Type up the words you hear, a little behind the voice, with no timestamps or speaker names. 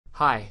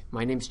Hi,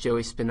 my name is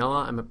Joey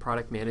Spinella. I'm a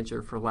product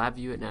manager for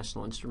LabVIEW at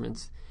National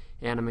Instruments,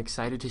 and I'm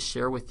excited to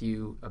share with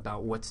you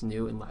about what's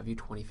new in LabVIEW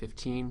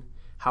 2015,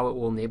 how it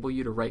will enable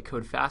you to write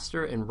code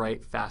faster and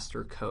write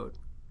faster code.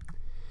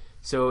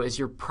 So as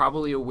you're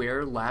probably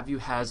aware, LabVIEW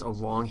has a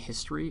long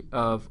history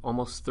of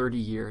almost 30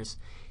 years,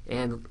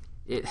 and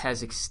it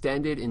has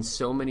extended in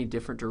so many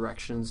different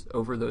directions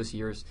over those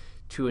years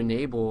to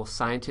enable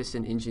scientists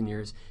and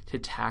engineers to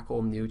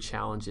tackle new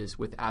challenges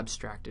with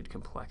abstracted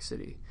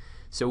complexity.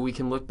 So we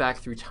can look back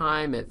through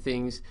time at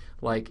things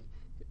like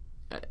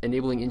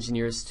enabling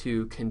engineers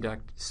to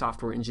conduct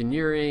software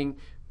engineering,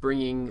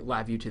 bringing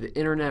LabVIEW to the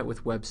internet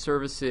with web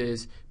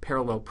services,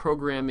 parallel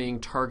programming,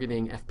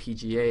 targeting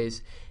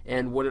FPGAs.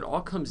 And what it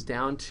all comes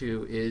down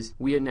to is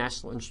we at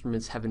National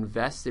Instruments have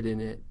invested in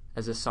it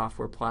as a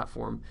software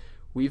platform.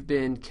 We've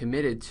been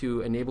committed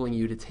to enabling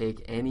you to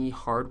take any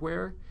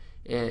hardware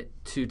and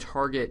to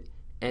target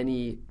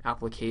any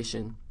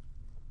application.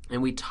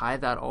 And we tie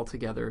that all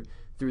together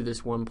through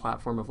this one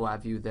platform of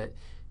LabVIEW that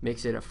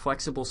makes it a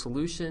flexible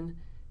solution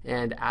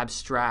and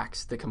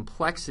abstracts the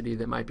complexity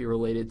that might be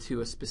related to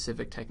a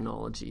specific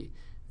technology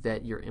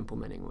that you're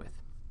implementing with.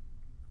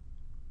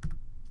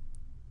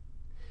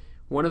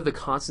 One of the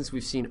constants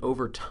we've seen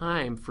over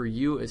time for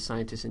you as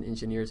scientists and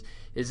engineers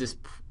is this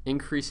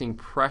increasing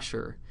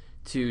pressure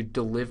to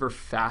deliver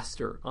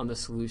faster on the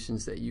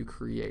solutions that you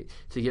create,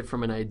 to get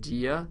from an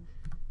idea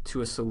to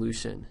a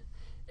solution.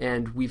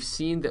 And we've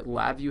seen that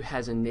LabVIEW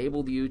has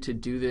enabled you to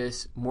do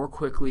this more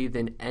quickly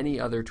than any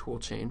other tool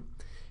chain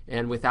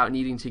and without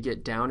needing to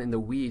get down in the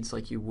weeds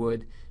like you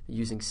would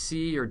using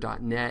C or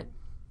 .NET.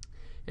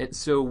 And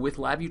so with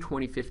LabVIEW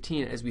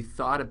 2015, as we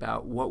thought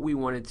about what we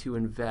wanted to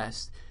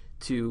invest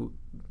to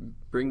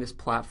bring this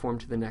platform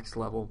to the next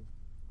level,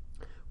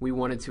 we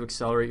wanted to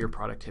accelerate your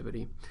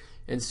productivity.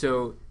 And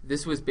so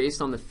this was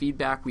based on the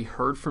feedback we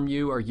heard from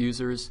you, our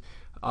users.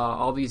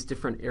 All these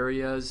different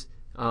areas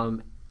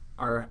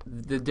are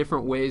the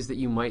different ways that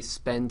you might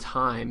spend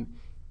time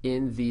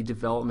in the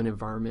development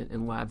environment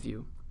in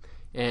LabVIEW.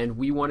 And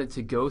we wanted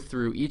to go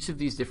through each of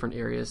these different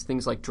areas,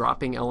 things like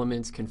dropping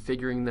elements,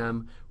 configuring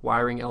them,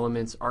 wiring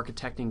elements,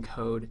 architecting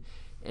code,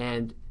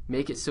 and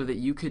make it so that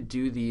you could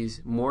do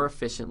these more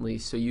efficiently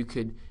so you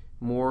could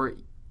more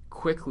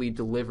quickly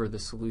deliver the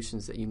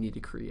solutions that you need to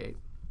create.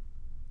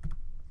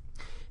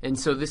 And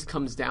so this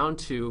comes down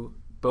to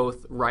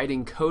both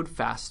writing code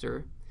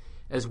faster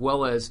as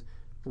well as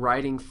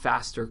writing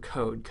faster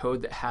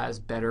code that has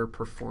better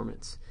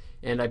performance.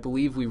 And I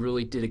believe we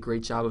really did a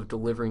great job of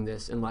delivering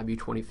this in LabVIEW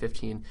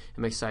 2015.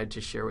 I'm excited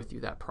to share with you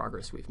that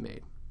progress we've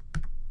made.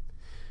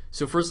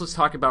 So first let's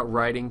talk about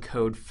writing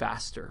code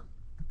faster.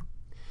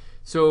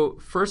 So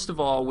first of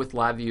all, with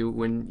LabVIEW,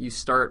 when you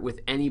start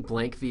with any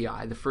blank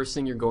VI, the first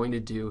thing you're going to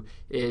do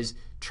is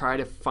try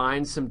to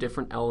find some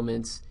different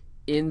elements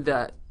in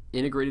that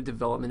integrated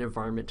development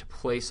environment to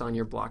place on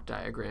your block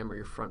diagram or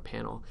your front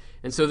panel.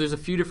 And so there's a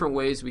few different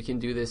ways we can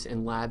do this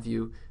in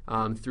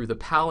LabVIEW through the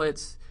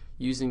palettes,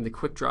 using the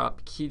quick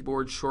drop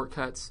keyboard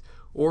shortcuts,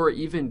 or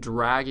even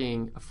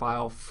dragging a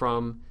file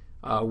from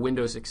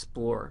Windows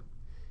Explorer.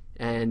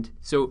 And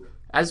so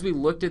as we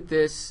looked at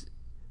this,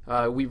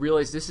 we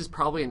realized this is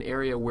probably an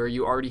area where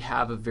you already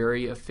have a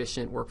very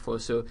efficient workflow.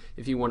 So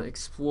if you want to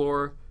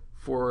explore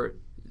for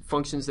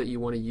functions that you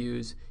want to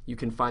use, you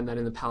can find that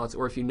in the palettes,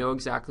 or if you know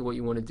exactly what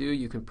you want to do,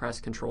 you can press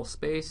Control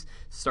Space,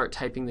 start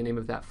typing the name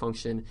of that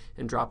function,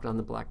 and drop it on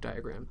the block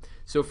diagram.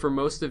 So for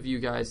most of you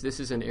guys, this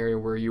is an area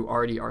where you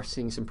already are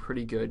seeing some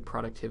pretty good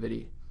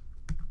productivity.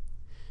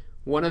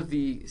 One of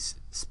the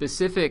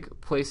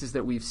specific places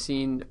that we've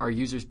seen our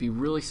users be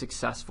really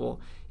successful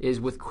is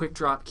with quick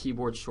drop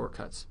keyboard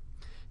shortcuts.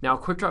 Now,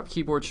 quick drop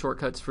keyboard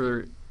shortcuts,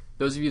 for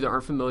those of you that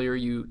aren't familiar,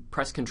 you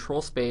press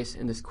Control Space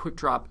and this quick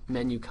drop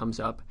menu comes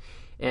up.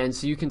 And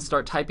so you can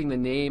start typing the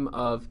name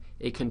of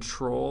a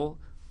control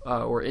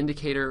or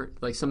indicator,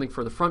 like something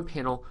for the front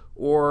panel,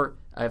 or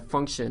a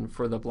function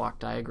for the block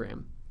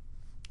diagram.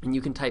 And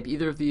you can type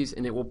either of these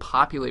and it will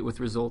populate with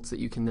results that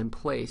you can then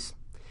place.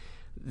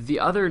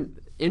 The other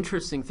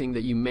interesting thing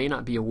that you may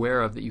not be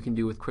aware of that you can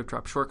do with Quick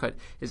Drop Shortcut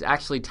is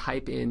actually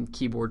type in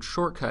keyboard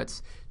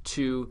shortcuts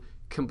to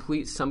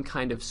complete some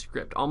kind of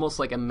script, almost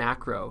like a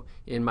macro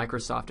in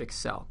Microsoft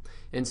Excel.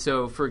 And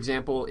so, for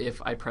example,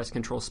 if I press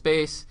Control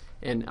Space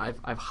and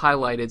I've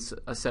highlighted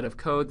a set of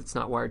code that's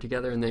not wired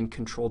together, and then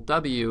Control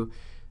W,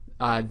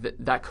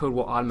 that code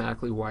will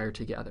automatically wire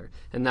together.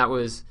 And that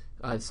was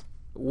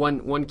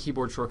one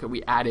keyboard shortcut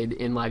we added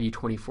in LabVIEW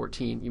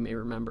 2014, you may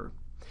remember.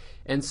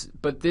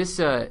 But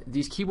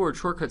these keyboard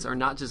shortcuts are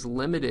not just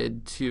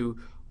limited to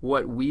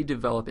what we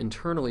develop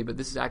internally, but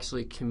this is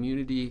actually a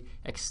community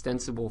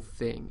extensible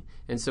thing.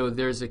 And so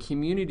there's a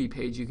community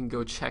page you can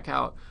go check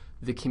out,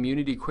 the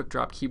community quick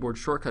drop keyboard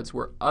shortcuts,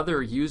 where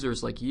other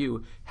users like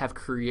you have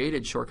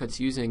created shortcuts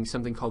using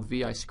something called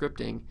VI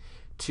scripting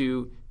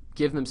to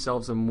give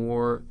themselves a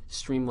more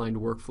streamlined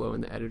workflow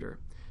in the editor.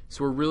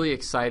 So we're really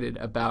excited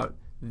about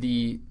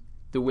the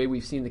way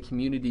we've seen the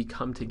community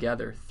come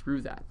together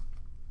through that.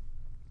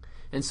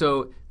 And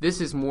so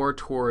this is more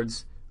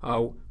towards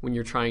when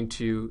you're trying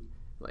to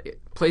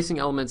placing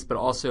elements, but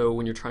also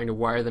when you're trying to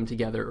wire them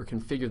together or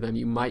configure them,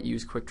 you might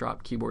use quick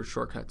drop keyboard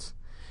shortcuts.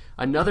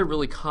 Another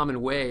really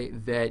common way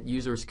that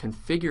users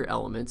configure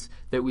elements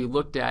that we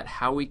looked at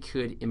how we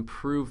could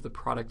improve the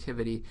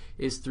productivity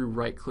is through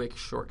right-click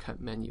shortcut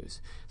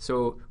menus.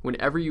 So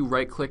whenever you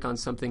right-click on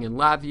something in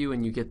LabVIEW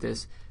and you get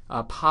this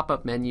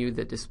pop-up menu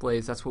that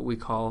displays, that's what we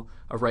call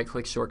a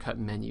right-click shortcut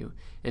menu.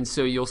 And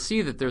so you'll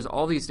see that there's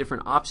all these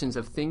different options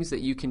of things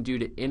that you can do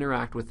to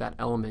interact with that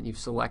element you've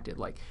selected,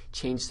 like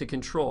change to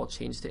control,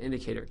 change to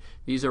indicator.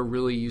 These are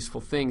really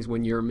useful things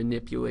when you're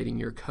manipulating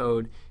your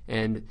code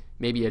and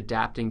maybe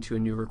adapting to a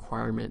new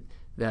requirement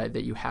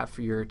that you have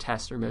for your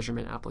test or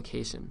measurement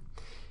application.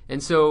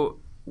 And so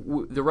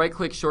the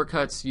right-click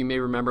shortcuts, you may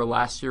remember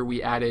last year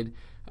we added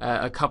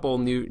a couple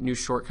new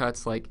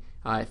shortcuts, like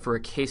for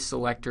a case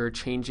selector,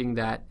 changing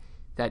that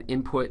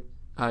input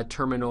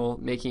terminal,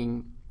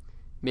 making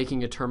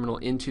a terminal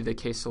into the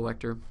case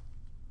selector.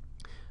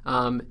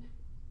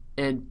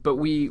 But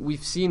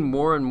we've seen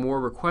more and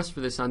more requests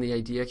for this on the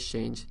Idea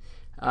Exchange.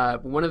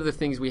 One of the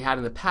things we had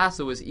in the past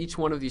was each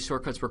one of these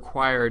shortcuts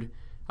required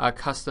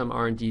custom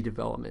R&D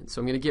development.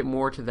 So I'm going to get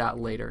more to that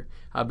later.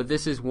 But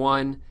this is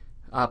one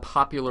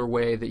popular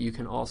way that you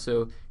can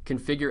also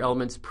configure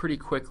elements pretty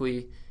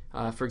quickly.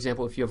 For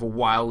example, if you have a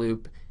while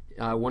loop,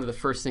 one of the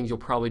first things you'll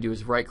probably do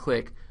is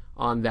right-click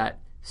on that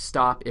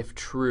stop if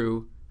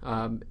true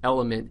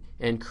element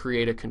and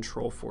create a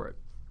control for it.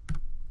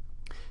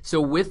 So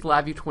with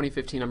LabVIEW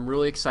 2015, I'm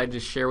really excited to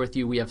share with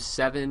you we have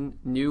 7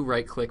 new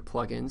right-click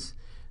plugins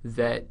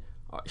that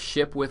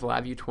ship with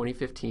LabVIEW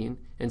 2015,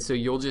 and so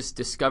you'll just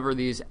discover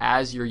these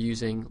as you're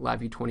using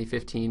LabVIEW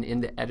 2015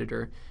 in the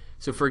editor.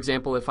 So for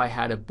example, if I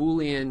had a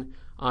Boolean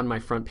on my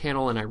front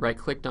panel and I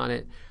right-clicked on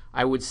it,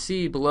 I would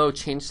see below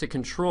change to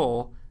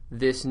control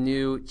this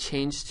new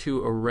change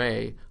to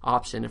array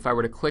option. If I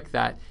were to click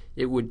that,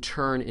 it would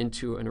turn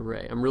into an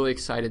array. I'm really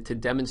excited to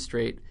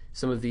demonstrate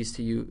some of these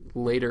to you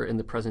later in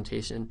the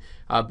presentation.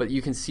 But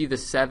you can see the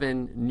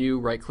 7 new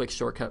right-click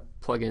shortcut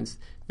plugins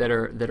that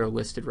are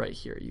listed right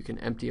here. You can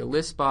empty a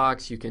list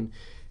box, you can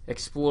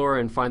explore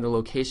and find the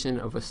location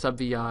of a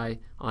sub-VI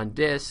on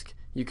disk,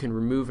 you can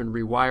remove and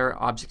rewire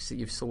objects that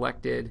you've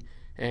selected,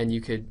 and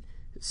you could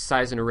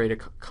size an array to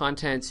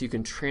contents, you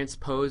can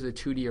transpose a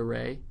 2D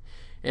array.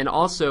 And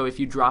also, if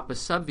you drop a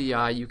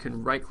sub-VI, you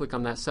can right-click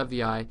on that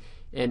sub-VI,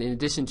 and in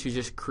addition to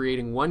just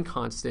creating one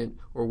constant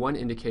or one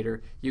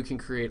indicator, you can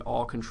create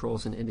all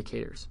controls and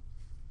indicators.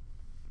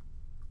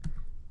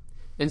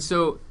 And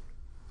so,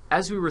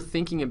 as we were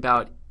thinking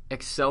about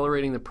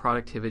accelerating the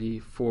productivity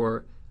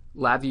for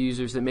LabVIEW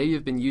users that maybe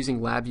have been using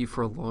LabVIEW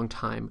for a long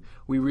time,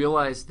 we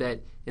realized that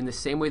in the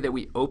same way that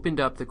we opened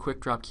up the quick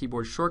drop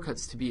keyboard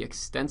shortcuts to be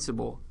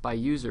extensible by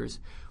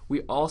users,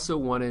 we also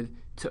wanted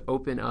to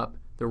open up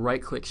the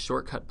right-click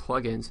shortcut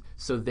plugins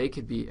so they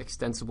could be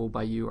extensible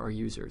by you, our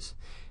users.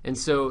 And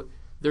so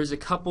there's a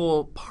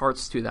couple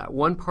parts to that.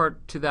 One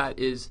part to that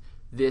is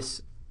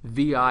this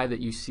VI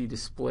that you see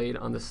displayed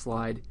on the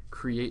slide,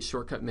 Create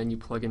Shortcut Menu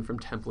Plugin from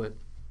Template.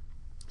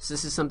 So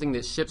this is something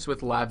that ships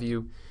with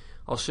LabVIEW.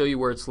 I'll show you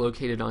where it's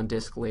located on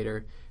disk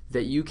later,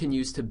 that you can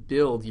use to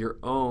build your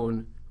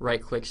own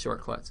right-click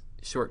shortcuts.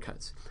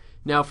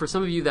 Now, for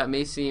some of you, that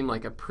may seem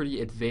like a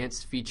pretty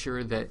advanced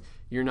feature that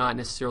you're not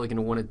necessarily going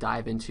to want to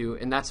dive into,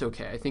 and that's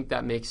okay. I think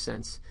that makes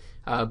sense.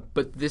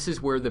 But this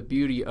is where the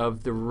beauty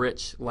of the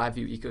rich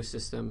LabVIEW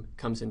ecosystem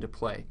comes into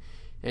play.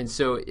 And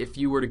so if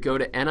you were to go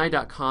to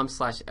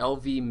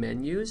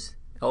ni.com/lvmenus,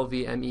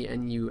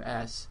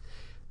 LVMENUS,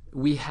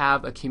 we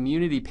have a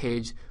community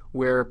page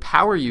where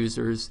power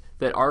users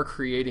that are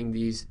creating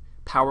these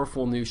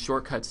powerful new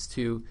shortcuts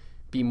to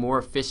be more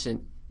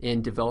efficient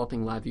in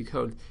developing LabVIEW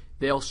code,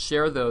 they'll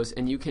share those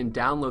and you can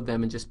download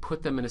them and just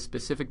put them in a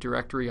specific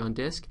directory on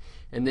disk,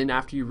 and then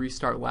after you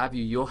restart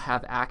LabVIEW, you'll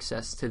have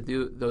access to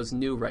those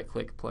new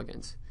right-click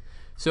plugins.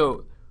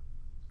 So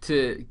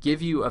to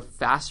give you a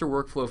faster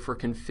workflow for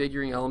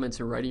configuring elements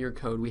and writing your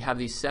code, we have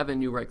these 7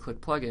 new right-click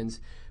plugins,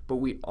 but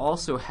we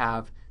also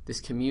have this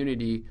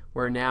community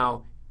where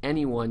now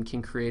anyone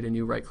can create a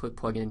new right-click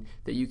plugin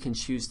that you can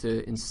choose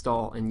to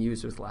install and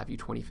use with LabVIEW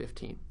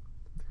 2015.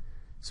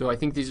 So I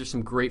think these are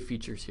some great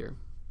features here.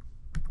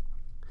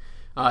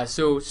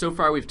 So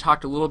far we've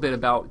talked a little bit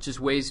about just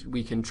ways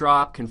we can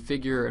drop,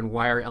 configure, and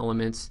wire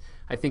elements.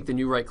 I think the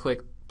new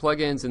right-click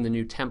plugins and the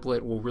new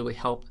template will really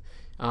help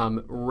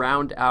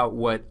round out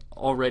what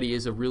already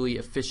is a really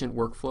efficient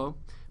workflow.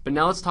 But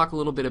now let's talk a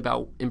little bit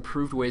about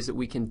improved ways that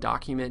we can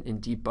document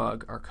and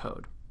debug our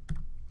code.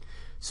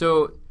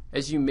 So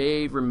as you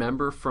may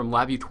remember from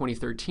LabVIEW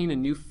 2013, a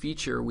new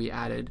feature we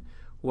added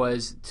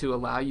was to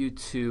allow you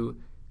to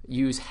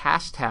use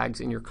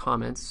hashtags in your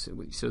comments,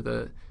 so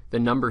the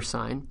number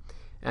sign,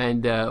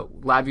 and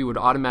LabVIEW would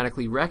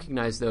automatically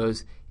recognize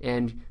those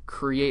and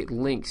create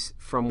links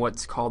from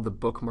what's called the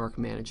Bookmark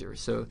Manager.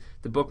 So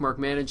the Bookmark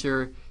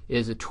Manager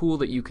is a tool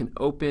that you can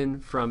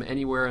open from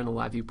anywhere in a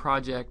LabVIEW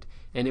project,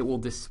 and it will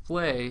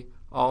display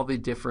all the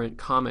different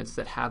comments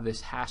that have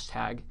this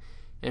hashtag.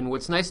 And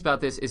what's nice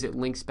about this is it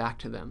links back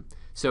to them.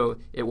 So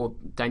it will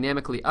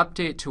dynamically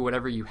update to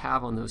whatever you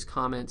have on those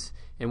comments,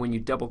 and when you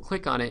double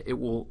click on it, it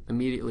will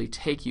immediately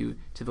take you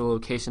to the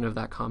location of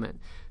that comment.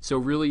 So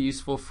really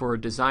useful for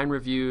design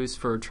reviews,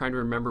 for trying to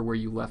remember where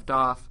you left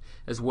off,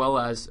 as well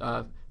as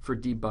for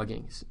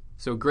debugging.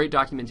 So great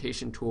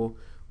documentation tool.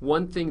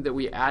 One thing that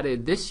we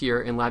added this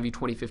year in LabVIEW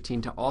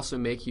 2015 to also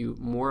make you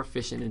more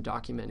efficient in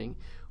documenting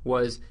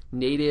was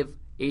native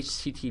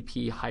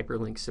HTTP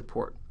hyperlink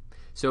support.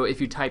 So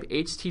if you type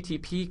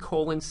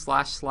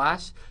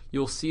http://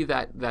 you'll see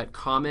that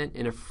comment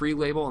in a free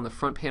label on the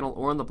front panel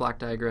or on the block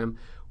diagram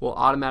will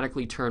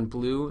automatically turn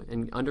blue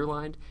and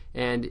underlined,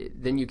 and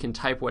then you can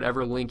type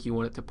whatever link you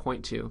want it to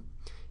point to,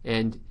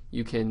 and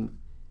you can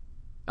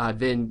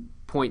then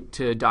point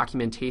to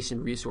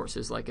documentation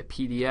resources like a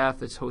PDF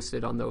that's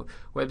hosted on the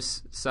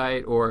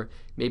website, or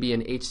maybe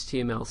an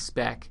HTML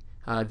spec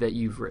that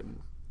you've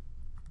written.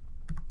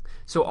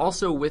 So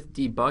also with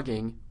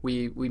debugging,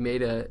 we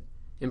made a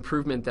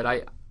improvement that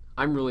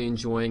I'm really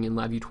enjoying in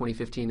LabVIEW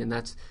 2015, and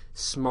that's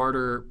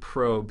smarter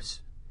probes.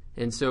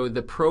 And so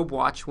the probe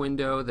watch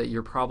window that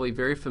you're probably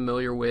very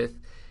familiar with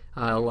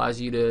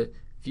allows you to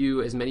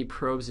view as many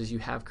probes as you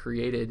have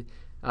created.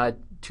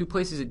 Two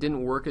places it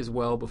didn't work as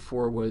well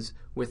before was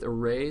with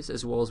arrays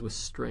as well as with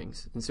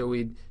strings. And so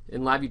in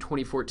LabVIEW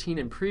 2014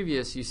 and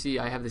previous, you see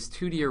I have this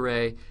 2D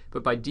array,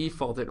 but by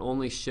default it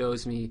only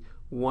shows me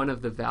one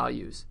of the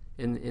values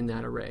in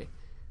that array.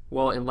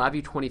 Well, in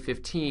LabVIEW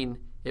 2015,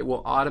 it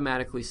will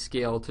automatically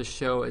scale to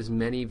show as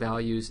many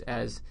values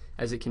as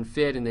it can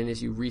fit, and then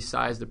as you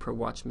resize the probe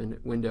watch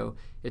window,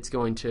 it's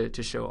going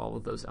to show all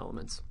of those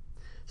elements.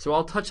 So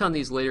I'll touch on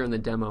these later in the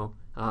demo,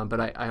 but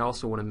I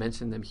also want to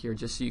mention them here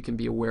just so you can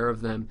be aware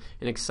of them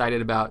and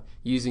excited about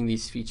using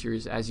these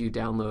features as you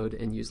download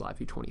and use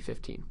LabVIEW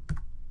 2015.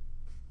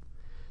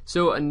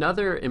 So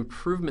another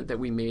improvement that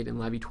we made in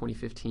LabVIEW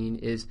 2015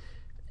 is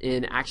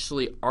in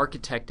actually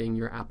architecting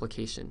your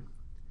application.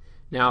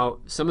 Now,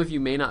 some of you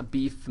may not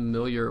be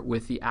familiar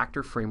with the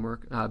Actor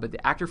framework, but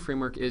the Actor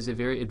framework is a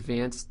very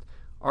advanced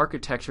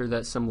architecture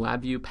that some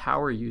LabVIEW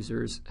power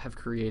users have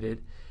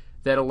created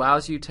that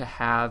allows you to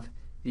have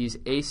these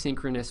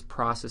asynchronous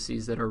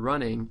processes that are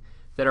running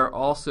that are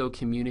also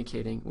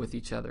communicating with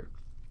each other.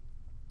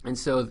 And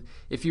so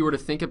if you were to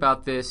think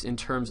about this in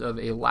terms of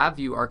a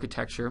LabVIEW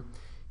architecture,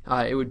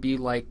 it would be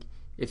like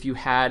if you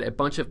had a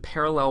bunch of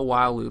parallel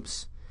while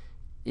loops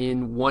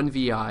in one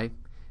VI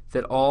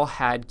that all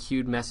had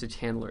queued message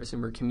handlers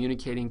and were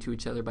communicating to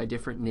each other by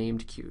different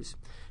named queues.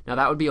 Now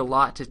that would be a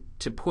lot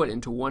to put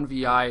into one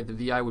VI. The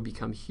VI would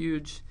become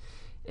huge,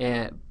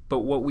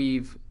 but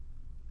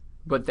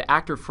the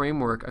Actor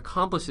framework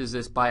accomplishes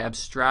this by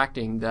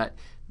abstracting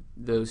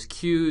those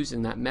queues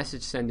and that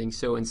message sending.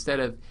 So instead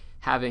of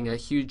having a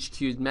huge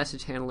queued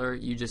message handler,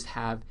 you just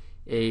have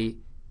a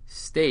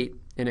state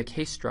in a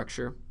case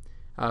structure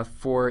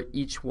for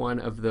each one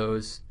of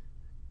those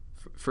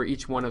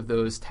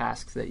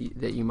tasks that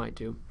you might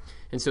do.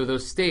 And so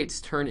those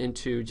states turn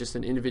into just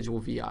an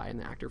individual VI in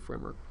the Actor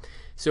framework.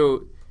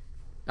 So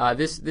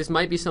this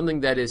might be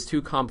something that is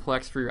too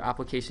complex for your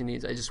application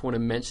needs. I just want to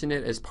mention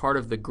it as part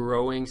of the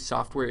growing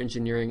software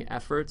engineering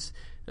efforts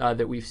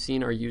that we've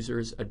seen our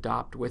users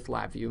adopt with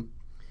LabVIEW.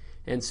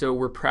 And so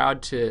we're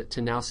proud to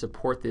now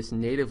support this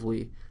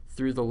natively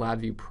through the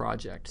LabVIEW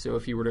project. So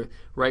if you were to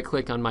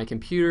right-click on my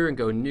computer and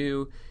go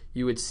New,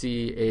 you would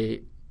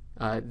see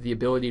the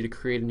ability to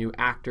create a new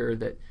actor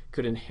that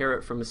could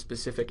inherit from a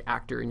specific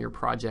actor in your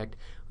project.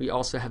 We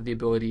also have the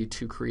ability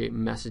to create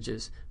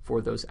messages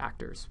for those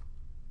actors.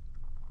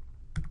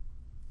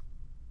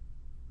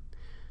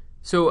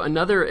 So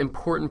another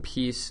important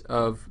piece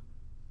of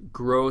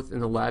growth in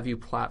the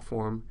LabVIEW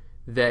platform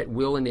that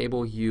will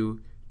enable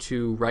you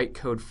to write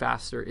code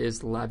faster is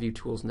the LabVIEW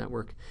Tools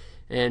Network.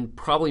 And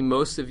probably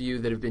most of you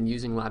that have been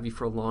using LabVIEW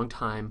for a long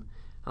time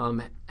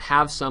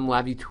have some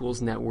LabVIEW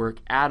Tools Network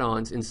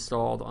add-ons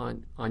installed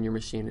on your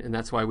machine, and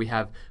that's why we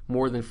have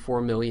more than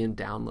 4 million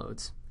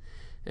downloads.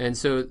 And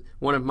so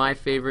one of my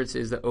favorites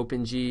is the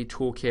OpenG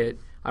toolkit.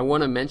 I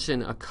want to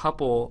mention a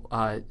couple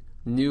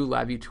new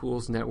LabVIEW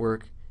Tools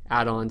Network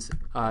add-ons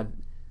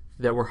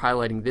that we're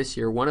highlighting this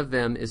year. One of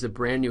them is a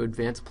brand new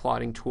advanced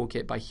plotting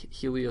toolkit by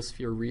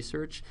Heliosphere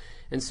Research.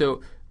 And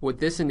so what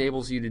this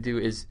enables you to do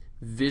is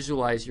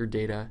visualize your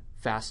data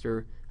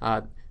faster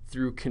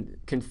through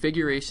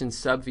configuration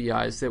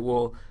sub-VIs that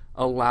will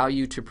allow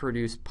you to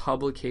produce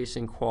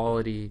publication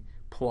quality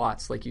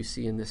plots like you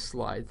see in this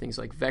slide, things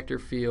like vector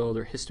field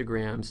or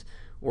histograms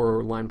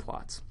or line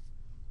plots.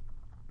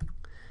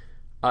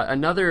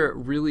 Another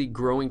really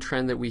growing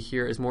trend that we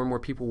hear is more and more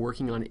people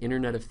working on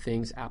Internet of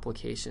Things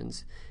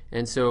applications.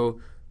 And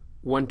so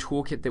one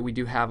toolkit that we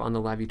do have on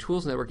the LabVIEW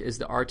Tools Network is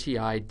the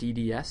RTI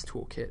DDS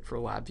toolkit for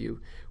LabVIEW,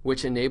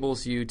 which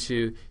enables you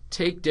to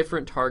take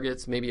different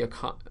targets, maybe a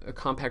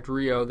compact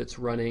Rio that's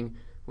running,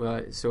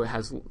 so it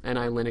has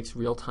NI Linux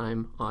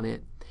real-time on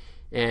it,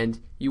 and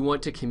you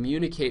want to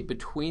communicate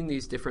between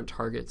these different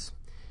targets.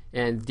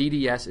 And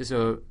DDS is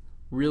a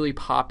really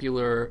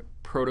popular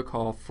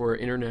protocol for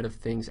Internet of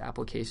Things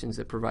applications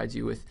that provides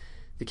you with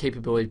the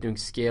capability of doing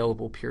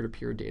scalable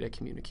peer-to-peer data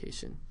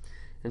communication.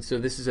 And so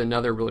this is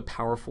another really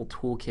powerful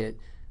toolkit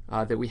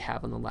that we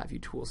have on the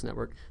LabVIEW Tools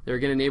Network. They're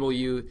going to enable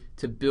you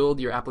to build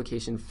your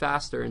application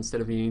faster instead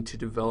of needing to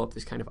develop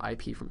this kind of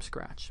IP from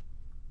scratch.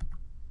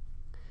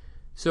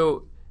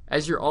 So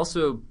as you're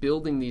also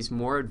building these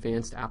more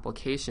advanced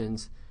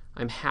applications,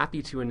 I'm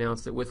happy to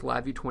announce that with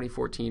LabVIEW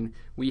 2014,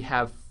 we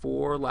have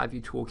 4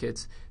 LabVIEW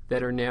toolkits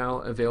that are now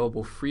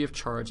available free of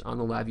charge on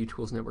the LabVIEW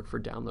Tools Network for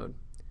download.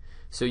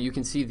 So you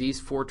can see these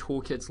 4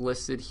 toolkits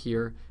listed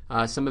here.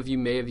 Some of you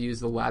may have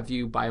used the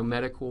LabVIEW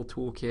Biomedical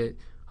Toolkit,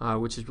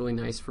 which is really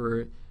nice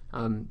for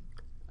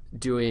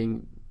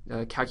doing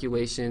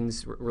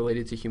calculations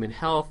related to human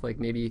health, like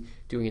maybe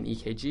doing an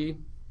EKG,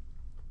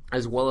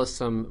 as well as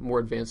some more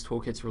advanced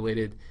toolkits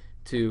related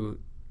to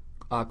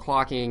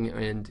clocking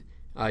and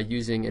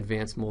using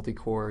advanced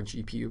multi-core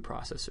GPU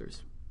processors.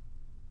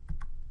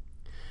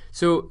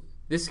 So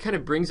this kind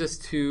of brings us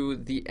to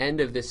the end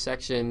of this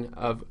section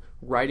of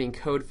writing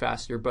code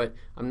faster, but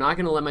I'm not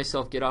going to let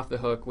myself get off the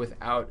hook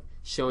without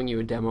showing you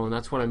a demo, and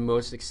that's what I'm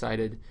most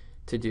excited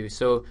to do.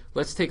 So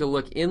let's take a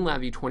look in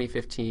LabVIEW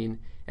 2015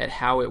 at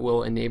how it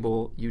will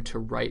enable you to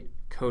write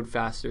code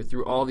faster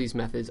through all these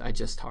methods I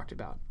just talked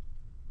about.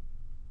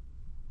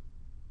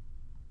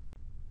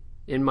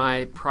 In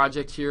my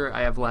project here,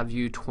 I have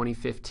LabVIEW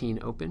 2015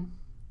 open.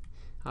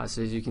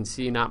 So as you can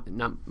see, not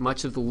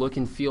much of the look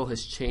and feel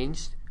has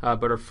changed,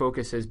 but our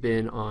focus has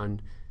been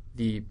on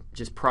the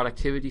just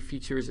productivity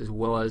features as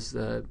well as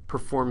the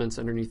performance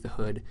underneath the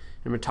hood.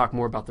 And I'm going to talk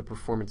more about the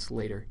performance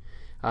later.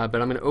 But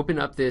I'm going to open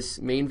up this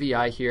main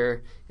VI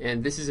here,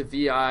 and this is a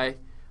VI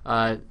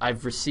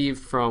I've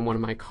received from one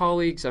of my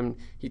colleagues.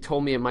 He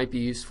told me it might be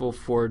useful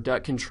for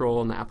DUT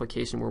control in the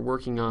application we're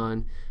working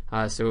on.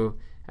 So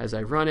as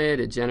I run it,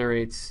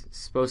 it's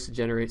supposed to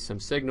generate some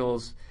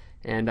signals,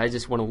 and I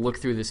just want to look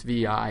through this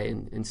VI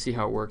and see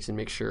how it works and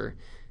make sure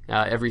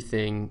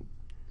everything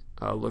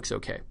looks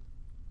okay.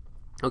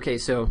 Okay,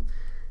 so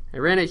I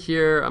ran it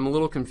here. I'm a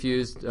little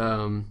confused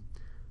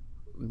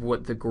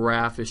what the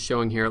graph is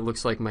showing here. It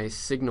looks like my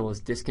signal is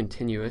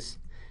discontinuous.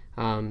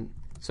 So I'm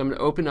going to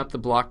open up the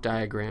block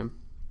diagram,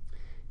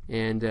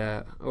 and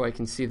I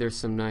can see there's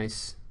some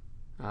nice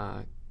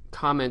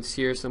comments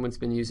here. Someone's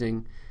been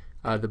using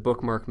the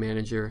bookmark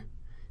manager.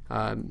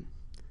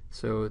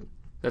 So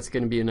that's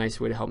going to be a nice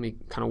way to help me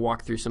kind of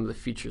walk through some of the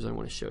features I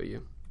want to show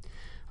you.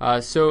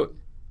 So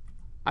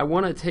I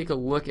want to take a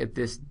look at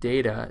this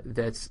data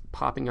that's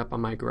popping up on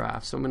my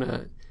graph. So I'm going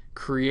to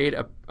create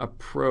a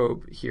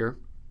probe here.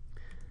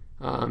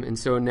 And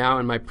so now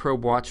in my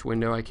probe watch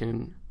window, I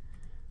can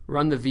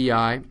run the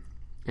VI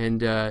and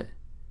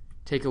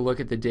take a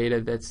look at the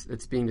data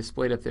that's being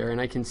displayed up there.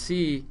 And I can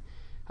see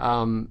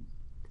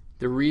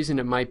the reason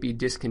it might be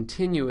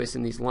discontinuous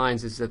in these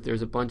lines is that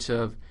there's a bunch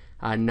of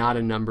not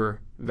a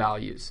number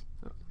values.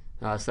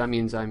 So that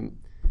means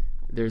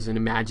there's an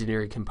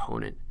imaginary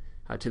component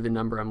to the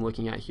number I'm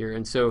looking at here.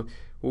 And so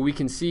what we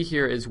can see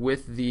here is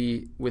with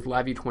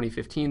LabVIEW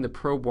 2015, the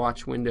probe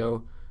watch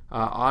window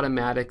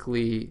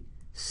automatically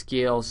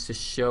scales to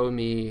show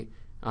me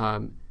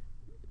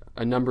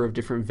a number of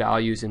different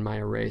values in my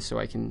array so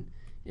I can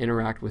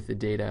interact with the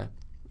data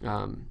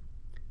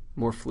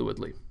more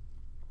fluidly.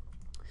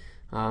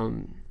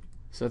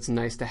 So it's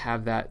nice to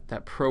have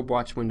that probe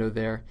watch window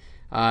there.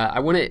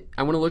 I want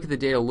to look at the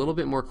data a little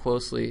bit more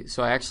closely,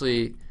 so I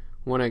actually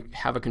want to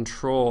have a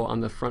control on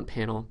the front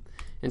panel.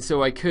 And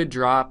so I could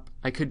drop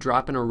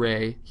an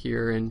array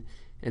here and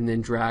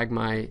then drag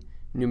my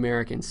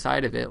numeric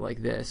inside of it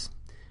like this.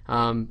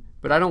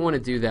 But I don't want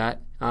to do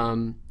that.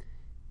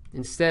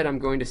 Instead, I'm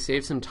going to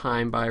save some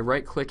time by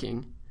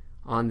right-clicking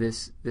on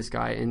this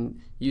guy and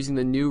using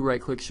the new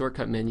right-click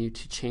shortcut menu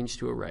to change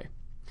to array.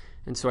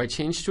 And so I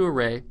change to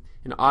array,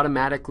 and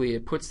automatically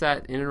it puts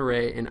that in an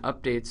array and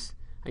updates.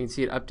 I can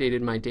see it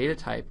updated my data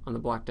type on the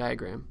block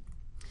diagram.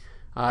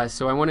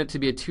 So I want it to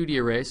be a 2D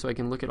array so I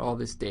can look at all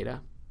this data.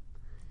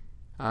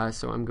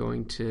 So I'm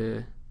going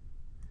to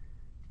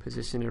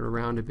position it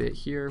around a bit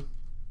here,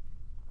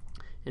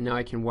 and now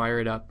I can wire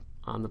it up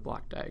on the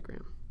block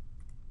diagram.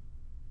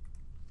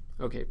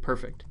 Okay,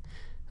 perfect.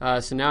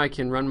 So now I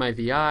can run my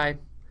VI.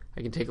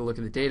 I can take a look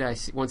at the data.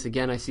 Once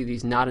again, I see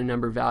these not a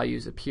number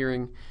values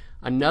appearing.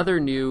 Another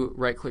new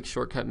right-click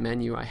shortcut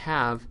menu I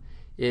have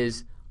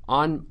is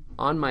on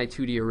my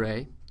 2D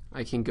array.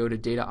 I can go to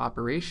Data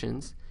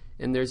Operations,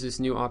 and there's this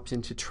new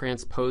option to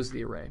transpose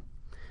the array.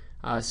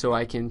 So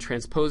I can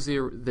transpose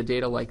the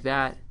data like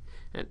that.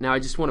 Now I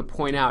just want to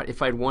point out,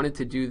 if I'd wanted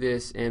to do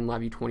this in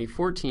LabVIEW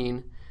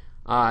 2014,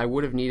 I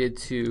would have needed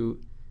to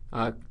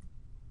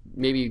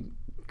maybe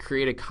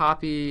create a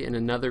copy in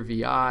another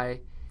VI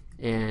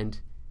and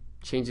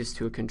change this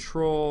to a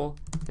control,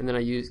 and then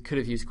I could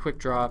have used quick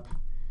drop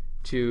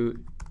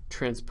to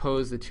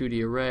transpose the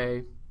 2D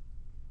array,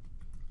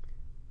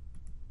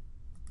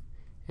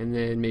 and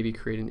then maybe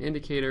create an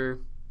indicator,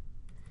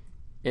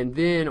 and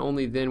then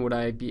only then would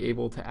I be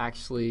able to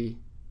actually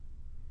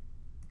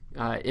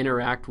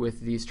interact with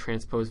these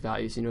transposed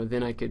values.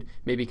 Then I could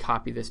maybe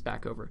copy this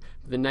back over.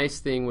 The nice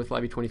thing with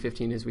LabVIEW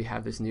 2015 is we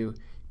have this new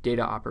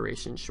data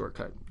operation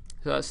shortcut.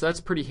 So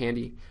that's pretty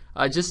handy.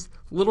 Just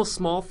little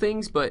small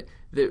things, but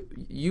that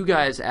you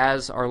guys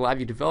as our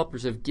LabVIEW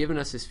developers have given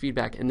us this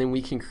feedback, and then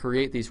we can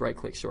create these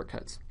right-click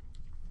shortcuts.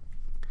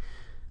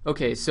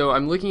 Okay, so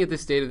I'm looking at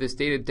this data. This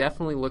data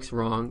definitely looks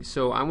wrong.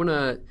 So I want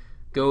to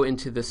go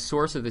into the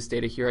source of this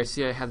data here. I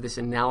see I have this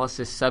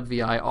analysis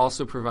sub-VI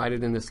also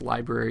provided in this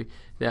library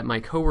that my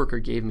coworker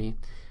gave me.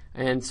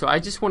 And so I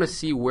just want to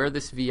see where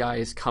this VI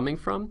is coming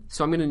from.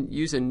 So I'm going to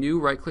use a new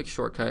right-click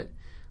shortcut,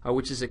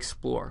 which is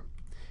Explore.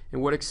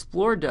 And what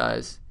Explore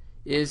does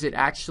is it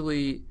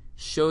actually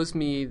shows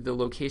me the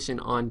location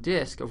on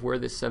disk of where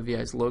this sub-VI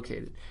is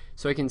located.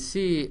 So I can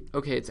see,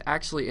 okay, it's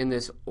actually in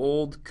this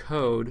old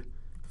code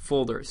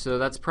folder. So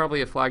that's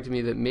probably a flag to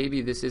me that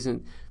maybe this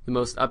isn't the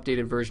most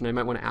updated version. I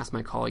might want to ask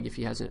my colleague if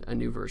he has a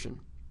new version.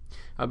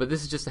 But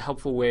this is just a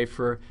helpful way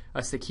for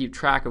us to keep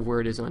track of where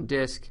it is on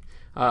disk.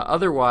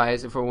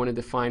 Otherwise, if I wanted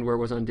to find where it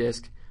was on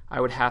disk, I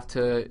would have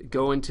to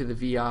go into the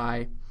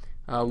VI,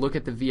 look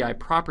at the VI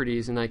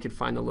properties, and I could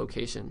find the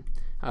location.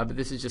 But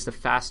this is just a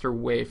faster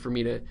way for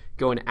me to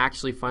go and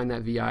actually find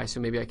that VI, so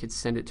maybe I could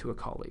send it to a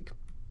colleague.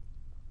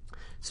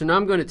 So now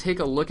I'm going to take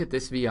a look at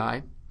this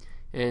VI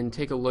and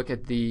take a look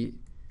at the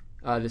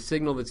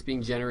signal that's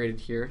being generated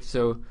here.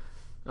 So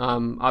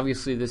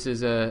obviously this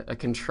is a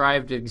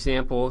contrived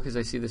example because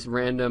I see this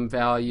random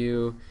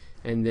value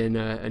and then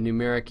a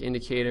numeric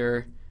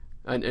indicator,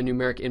 a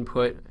numeric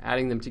input,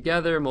 adding them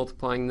together,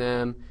 multiplying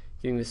them,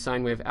 getting the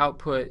sine wave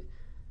output.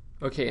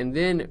 Okay, and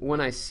then when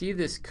I see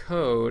this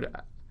code,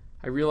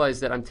 I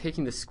realize that I'm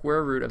taking the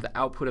square root of the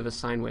output of a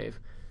sine wave.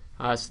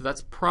 So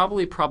that's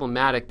probably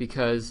problematic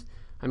because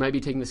I might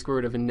be taking the square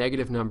root of a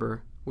negative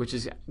number, which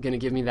is going to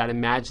give me that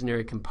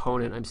imaginary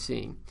component I'm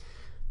seeing.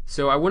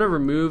 So I want to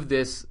remove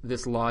this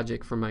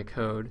logic from my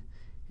code.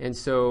 And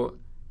so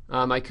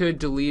I could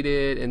delete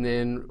it and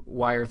then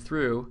wire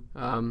through.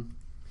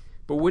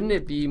 But wouldn't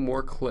it be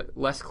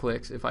less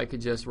clicks if I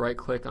could just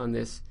right-click on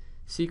this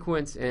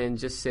sequence and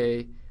just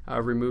say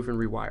remove and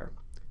rewire?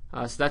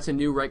 So that's a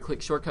new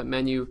right-click shortcut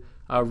menu,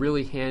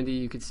 really handy.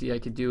 You could see I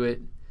could do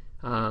it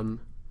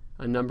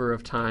a number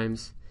of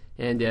times,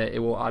 and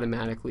it will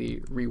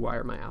automatically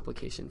rewire my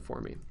application for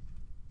me.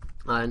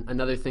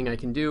 Another thing I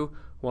can do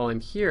while I'm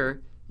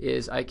here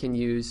is I can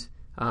use,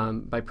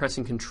 by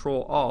pressing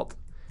Control-Alt,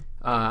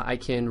 I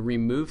can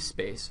remove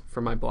space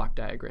from my block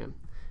diagram.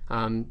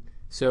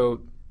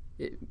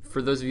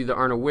 For those of you that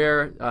aren't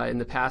aware, in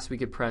the past we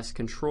could press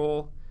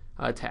Control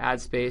to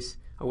add space.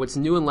 What's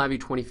new in LabVIEW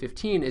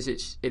 2015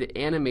 is it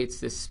animates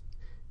this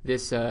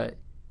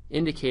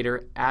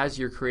indicator as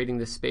you're creating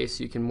the space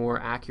so you can more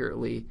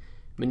accurately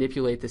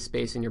manipulate the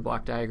space in your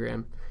block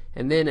diagram.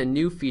 And then a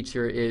new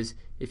feature is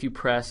if you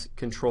press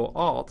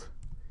Control-Alt,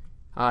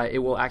 it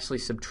will actually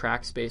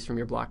subtract space from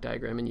your block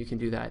diagram, and you can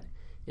do that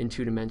in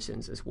 2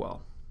 dimensions as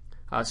well.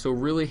 So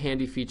really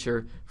handy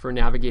feature for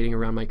navigating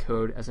around my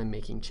code as I'm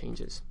making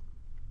changes.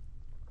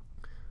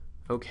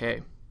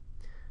 Okay,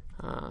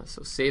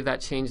 so save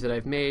that change that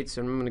I've made.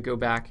 So I'm going to go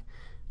back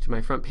to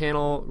my front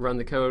panel, run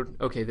the code.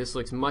 Okay, this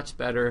looks much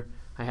better.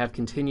 I have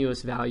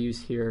continuous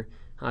values here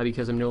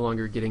because I'm no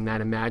longer getting that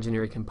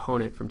imaginary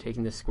component from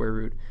taking the square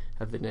root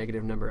of the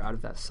negative number out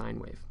of that sine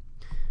wave.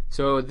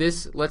 So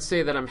let's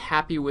say that I'm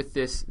happy with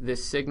this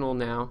signal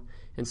now,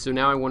 and so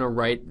now I want to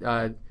write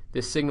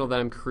this signal that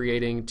I'm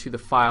creating to the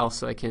file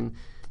so I can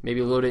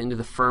maybe load it into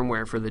the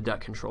firmware for the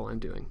duct control I'm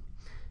doing.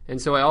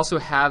 And so I also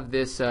have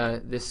this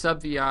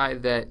sub-VI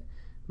that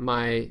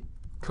my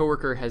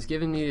coworker has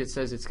given me. It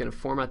says it's going to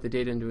format the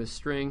data into a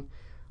string.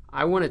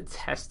 I want to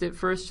test it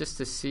first just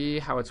to see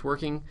how it's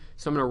working.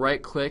 So I'm going to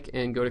right-click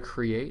and go to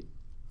Create.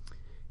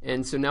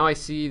 And so now I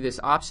see this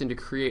option to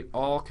create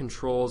all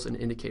controls and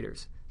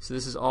indicators. So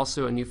this is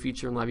also a new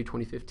feature in LabVIEW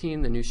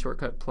 2015, the new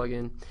shortcut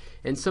plugin.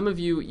 And some of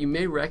you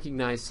may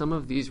recognize some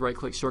of these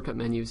right-click shortcut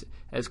menus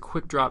as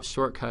quick-drop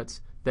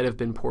shortcuts that have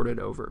been ported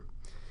over.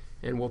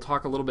 And we'll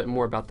talk a little bit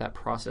more about that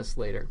process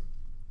later.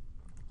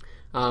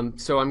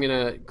 So I'm going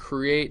to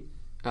create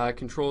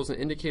controls and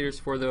indicators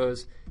for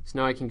those. So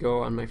now I can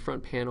go on my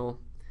front panel.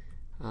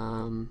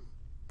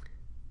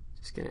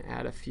 Just going to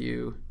add a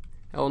few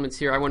elements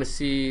here. I want to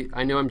see,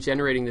 I know I'm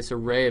generating this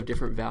array of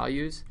different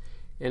values,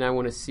 and I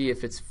want to see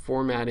if it's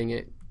formatting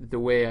it the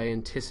way I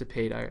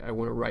anticipate I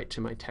want to write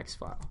to my text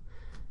file.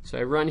 So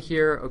I run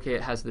here. Okay,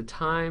 it has the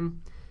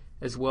time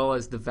as well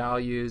as the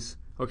values.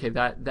 Okay,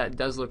 that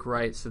does look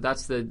right. So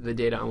that's the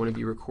data I want to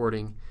be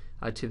recording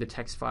to the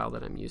text file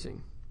that I'm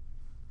using.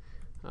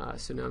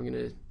 So now I'm going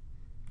to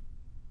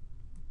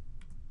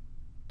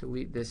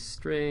delete this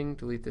string,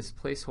 delete this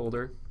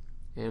placeholder,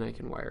 and I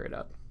can wire it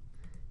up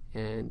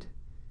and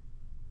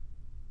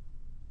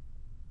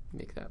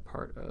make that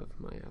part of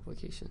my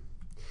application.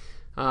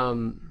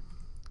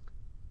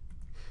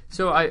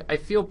 So I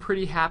feel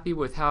pretty happy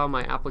with how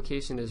my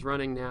application is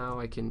running now.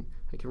 I can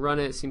run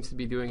it. It seems to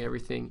be doing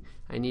everything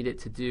I need it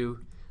to do.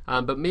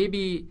 But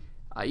maybe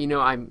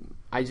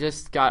I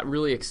just got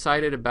really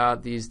excited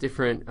about these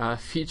different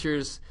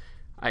features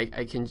I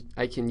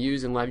can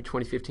use in LabVIEW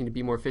 2015 to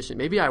be more efficient.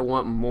 Maybe I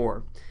want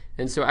more.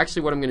 And so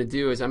actually what I'm going to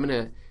do is I'm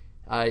going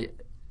to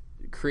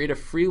create a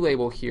free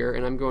label here,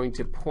 and I'm going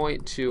to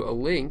point to a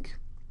link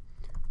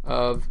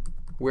of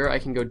where I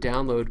can go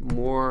download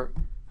more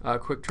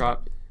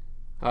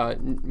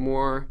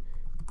more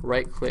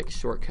right-click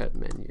shortcut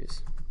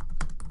menus.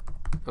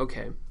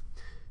 Okay,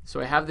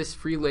 so I have this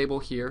free label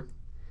here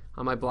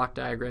on my block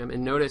diagram,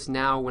 and notice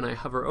now when I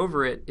hover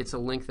over it, it's a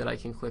link that I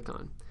can click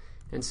on.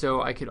 And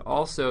so I could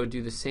also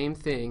do the same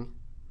thing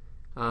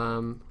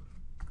on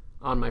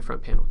my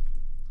front panel.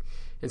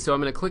 And so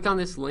I'm going to click on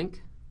this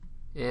link,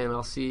 and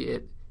I'll see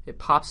it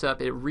pops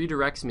up. It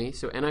redirects me,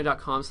 so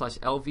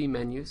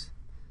ni.com/lvmenus.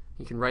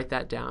 You can write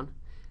that down.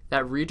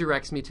 That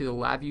redirects me to the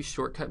LabVIEW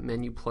shortcut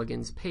menu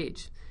plugins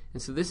page.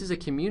 And so this is a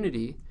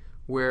community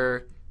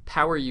where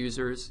power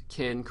users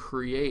can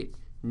create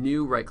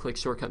new right-click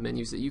shortcut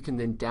menus that you can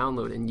then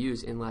download and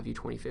use in LabVIEW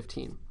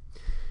 2015.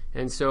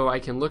 And so I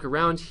can look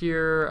around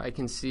here. I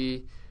can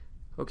see,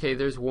 okay,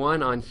 there's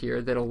one on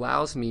here that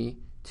allows me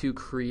to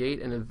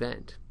create an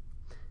event.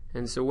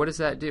 And so what does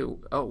that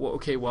do? Oh, well,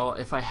 okay, well,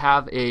 if I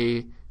have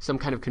some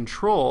kind of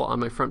control on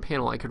my front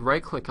panel, I could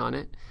right-click on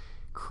it,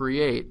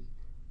 create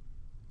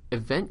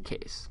event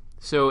case.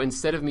 So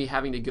instead of me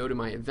having to go to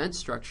my event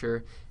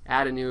structure,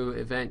 add a new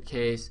event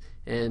case,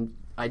 and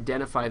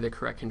identify the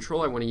correct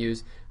control I want to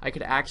use, I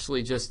could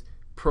actually just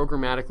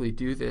programmatically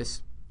do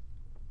this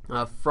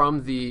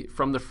from the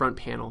front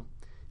panel,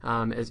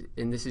 and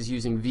this is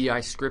using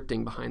VI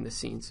scripting behind the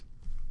scenes.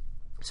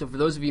 So for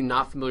those of you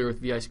not familiar with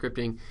VI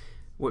scripting,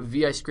 what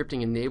VI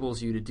scripting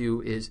enables you to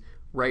do is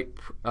write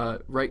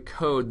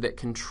code that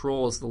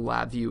controls the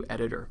LabVIEW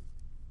editor.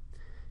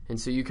 And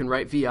so you can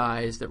write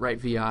VIs that write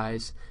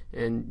VIs,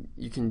 and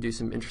you can do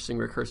some interesting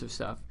recursive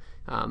stuff.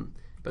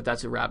 But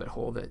that's a rabbit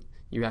hole that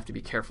you have to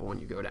be careful when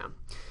you go down.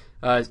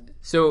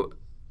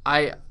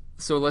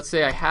 So let's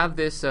say I have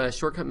this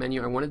shortcut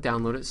menu. I want to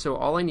download it. So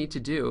all I need to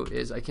do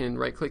is I can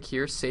right-click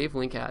here, save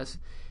link as,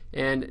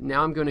 and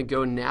now I'm going to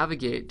go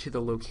navigate to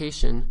the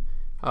location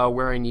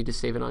where I need to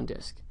save it on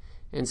disk.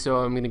 And so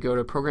I'm going to go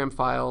to Program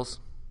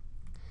Files,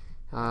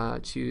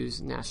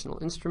 choose National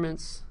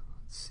Instruments.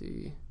 Let's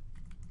see.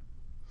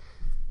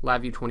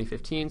 LabVIEW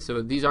 2015.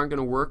 So these aren't going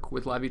to work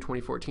with LabVIEW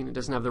 2014. It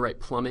doesn't have the right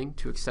plumbing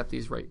to accept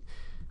these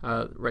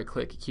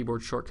right-click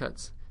keyboard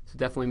shortcuts. So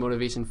definitely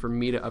motivation for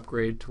me to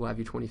upgrade to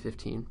LabVIEW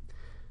 2015.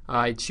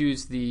 I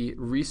choose the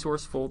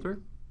resource folder,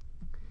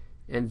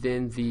 and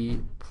then the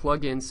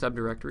plugin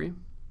subdirectory,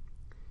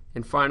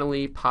 and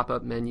finally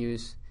pop-up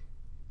menus,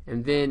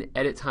 and then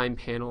edit time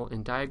panel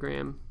and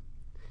diagram.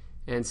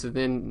 And so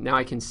then now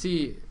I can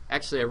see,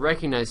 actually I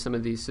recognize some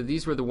of these. So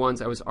these were the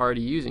ones I was already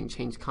using,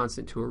 change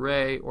constant to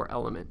array or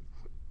element.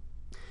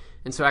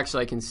 And so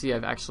actually I can see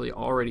I've actually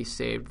already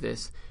saved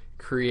this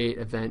create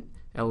event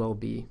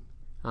LLB.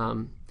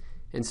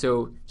 And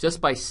so just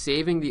by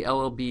saving the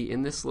LLB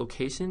in this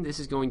location, this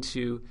is going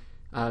to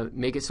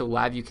make it so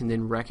LabVIEW can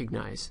then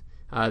recognize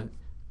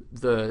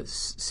the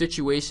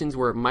situations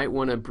where it might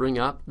want to bring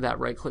up that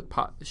right-click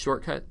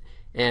shortcut,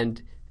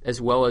 and as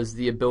well as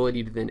the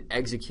ability to then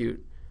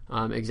execute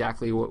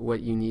exactly what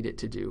you need it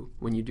to do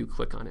when you do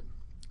click on it.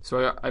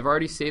 So I've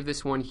already saved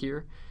this one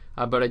here,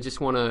 but I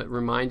just want to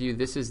remind you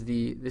this is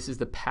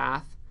the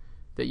path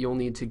that you'll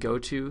need to go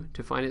to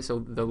find it. So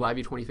the LabVIEW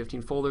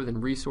 2015 folder, then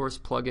resource,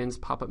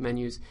 plugins, pop-up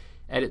menus,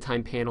 edit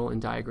time panel,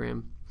 and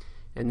diagram.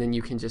 And then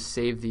you can just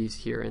save these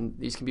here. And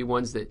these can be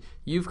ones that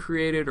you've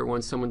created or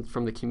ones someone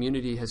from the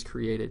community has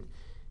created.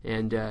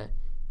 And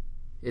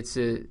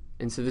so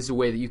this is a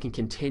way that you can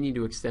continue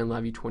to extend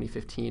LabVIEW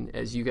 2015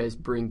 as you guys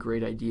bring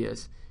great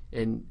ideas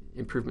and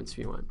improvements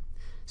you want.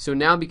 So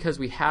now because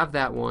we have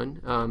that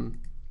one,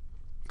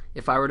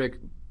 if I were to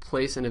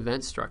place an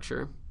event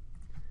structure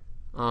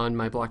on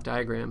my block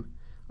diagram,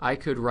 I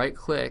could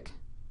right-click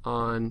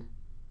on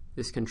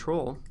this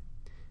control,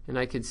 and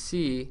I could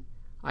see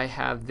I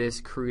have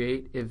this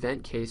create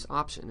event case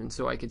option. And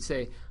so I could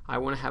say I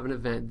want to have an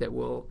event that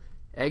will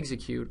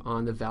execute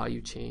on the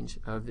value change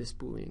of this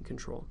Boolean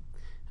control.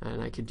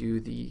 And I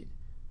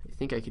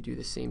think I could do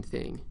the same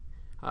thing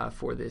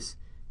for this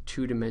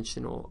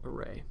two-dimensional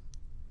array.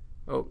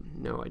 Oh,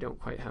 no, I don't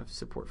quite have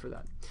support for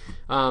that.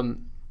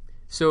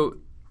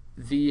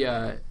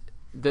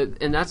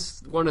 And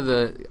that's one of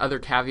the other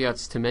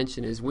caveats to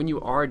mention is when you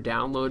are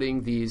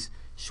downloading these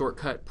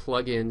shortcut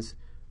plugins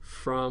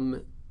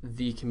from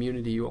the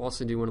community, you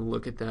also do want to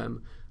look at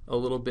them a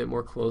little bit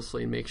more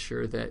closely and make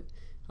sure that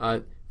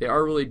they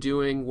are really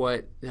doing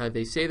what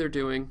they say they're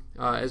doing,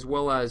 as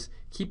well as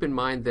keep in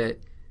mind that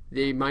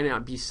they might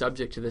not be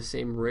subject to the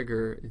same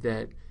rigor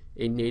that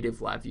a native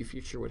LabVIEW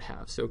feature would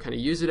have. So kind of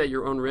use it at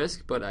your own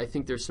risk, but I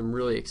think there's some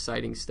really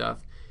exciting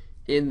stuff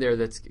in there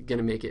that's going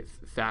to make it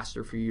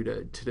faster for you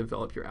to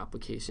develop your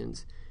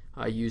applications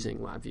using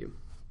LabVIEW.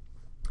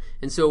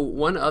 And so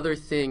one other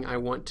thing I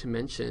want to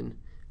mention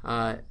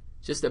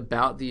just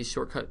about these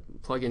shortcut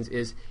plugins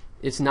is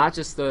it's not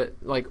just the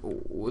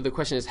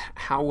question is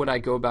how would I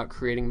go about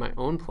creating my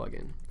own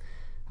plugin?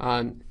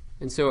 And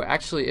so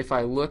actually if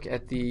I look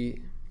at the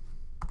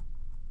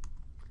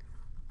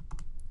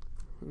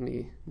let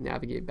me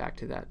navigate back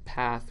to that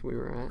path we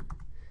were at.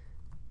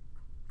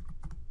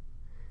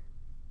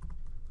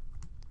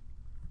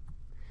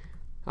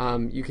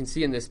 You can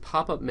see in this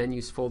pop-up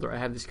menus folder, I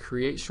have this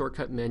Create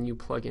Shortcut Menu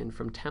plugin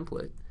from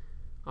Template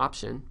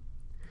option.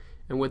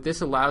 And what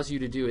this allows you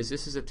to do is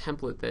this is a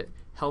template that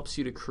helps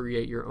you to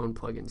create your own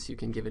plugins. You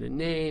can give it a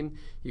name.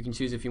 You can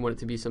choose if you want it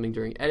to be something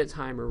during edit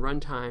time or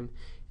runtime.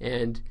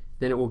 And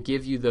then it will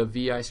give you the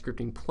VI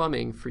scripting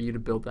plumbing for you to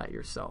build that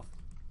yourself.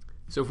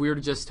 So if we were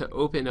just to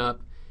open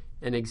up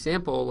an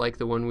example like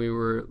the one we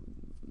were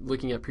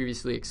looking at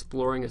previously,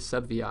 exploring a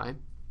sub-VI,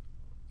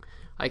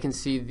 I can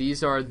see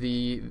these are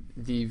the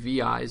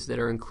VIs that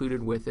are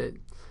included with it.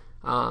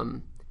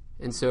 And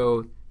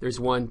so there's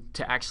one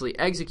to actually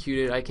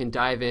execute it. I can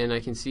dive in. I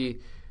can see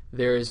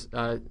there's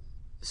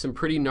some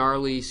pretty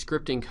gnarly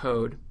scripting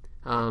code.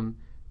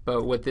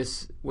 But what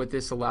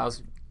this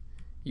allows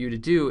you to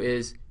do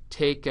is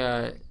take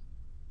that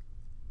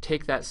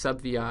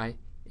sub-VI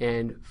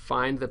and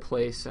find the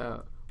place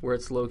where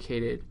it's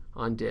located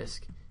on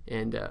disk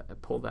and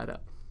pull that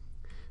up.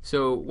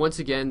 So once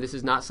again, this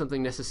is not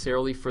something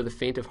necessarily for the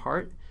faint of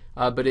heart,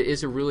 but it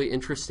is a really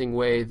interesting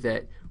way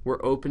that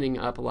we're opening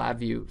up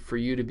LabVIEW for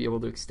you to be able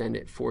to extend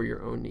it for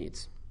your own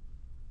needs.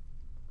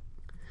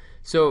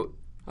 So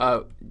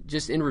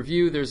just in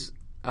review, there's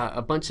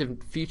a bunch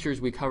of features.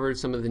 We covered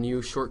some of the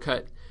new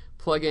shortcut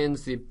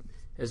plugins,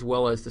 as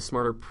well as the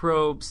smarter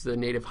probes, the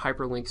native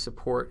hyperlink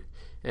support.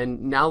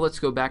 And now let's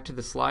go back to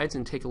the slides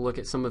and take a look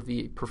at some of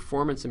the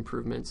performance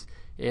improvements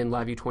in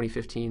LabVIEW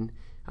 2015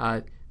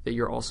 that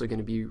you're also going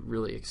to be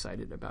really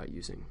excited about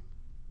using.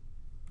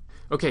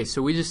 Okay,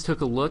 so we just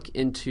took a look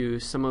into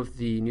some of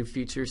the new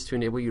features to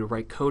enable you to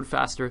write code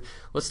faster.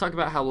 Let's talk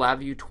about how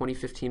LabVIEW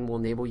 2015 will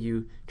enable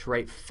you to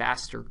write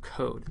faster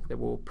code that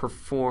will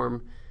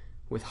perform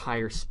with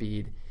higher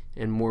speed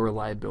and more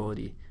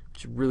reliability,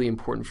 which is really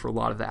important for a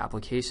lot of the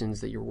applications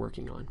that you're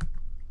working on.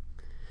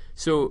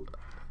 So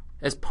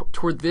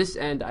toward this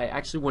end, I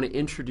actually want to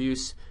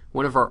introduce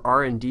one of our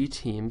R&D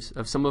teams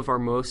of some of our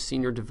most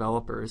senior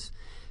developers.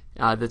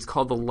 That's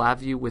called the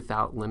LabVIEW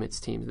Without Limits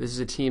team. This is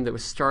a team that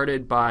was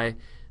started by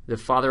the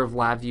father of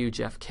LabVIEW,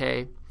 Jeff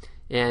K.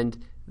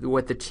 And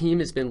what the team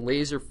has been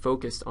laser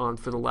focused on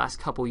for the last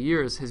couple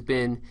years has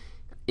been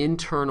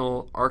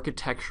internal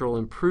architectural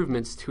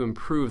improvements to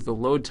improve the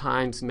load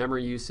times,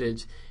 memory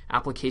usage,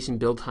 application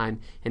build time,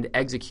 and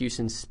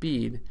execution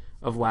speed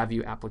of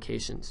LabVIEW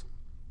applications.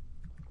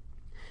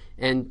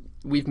 And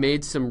we've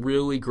made some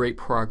really great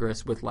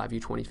progress with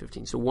LabVIEW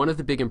 2015. So one of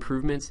the big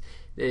improvements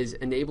is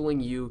enabling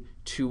you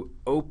to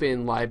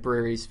open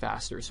libraries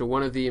faster. So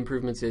one of the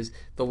improvements is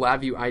the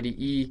LabVIEW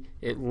IDE.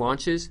 It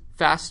launches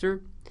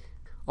faster.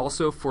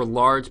 Also for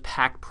large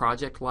packed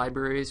project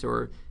libraries,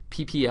 or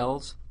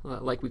PPLs,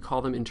 like we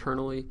call them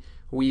internally,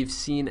 we've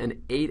seen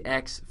an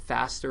 8x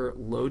faster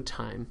load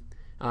time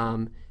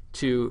from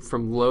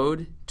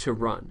load to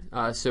run.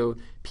 So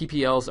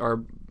PPLs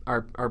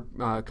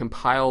are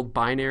compiled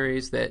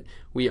binaries that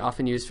we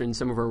often use in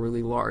some of our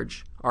really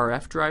large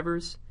RF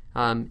drivers.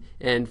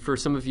 And for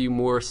some of you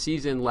more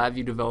seasoned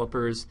LabVIEW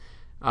developers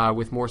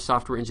with more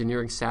software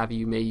engineering savvy,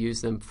 you may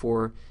use them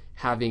for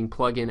having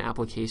plug-in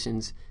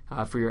applications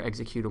for your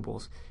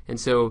executables. And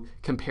so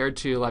compared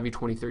to LabVIEW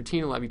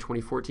 2013 and LabVIEW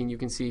 2014, you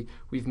can see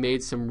we've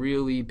made some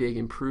really big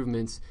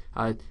improvements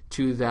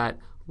to that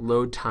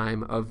load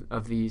time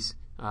of these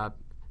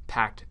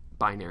packed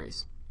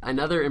binaries.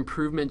 Another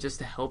improvement just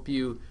to help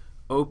you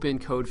open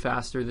code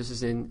faster, this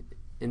is in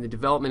the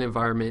development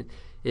environment,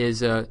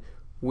 is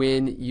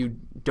when you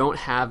don't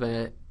have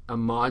a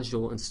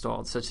module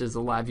installed, such as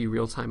the LabVIEW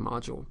real-time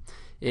module,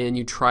 and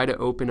you try to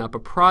open up a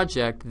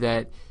project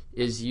that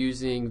is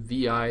using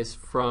VIs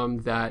from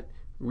that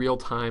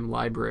real-time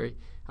library.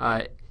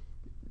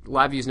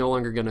 LabVIEW is no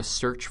longer going to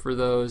search for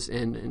those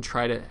and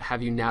try to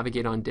have you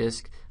navigate on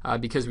disk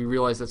because we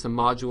realize that's a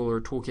module or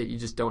a toolkit, you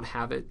just don't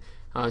have it.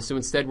 So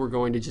instead we're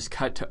going to just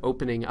cut to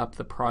opening up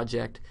the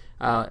project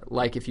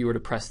like if you were to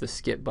press the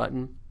skip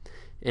button,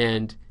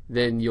 and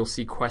then you'll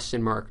see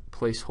question mark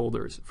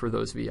placeholders for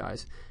those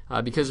VIs.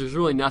 Because there's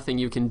really nothing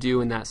you can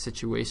do in that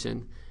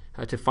situation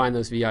to find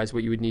those VIs.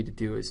 What you would need to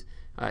do is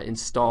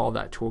install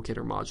that toolkit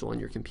or module on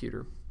your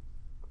computer.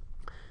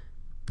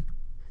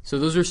 So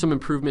those are some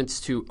improvements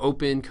to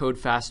open code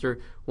faster.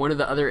 One of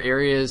the other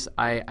areas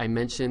I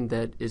mentioned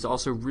that is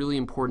also really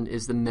important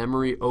is the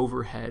memory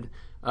overhead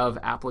of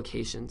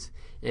applications.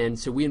 And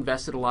so we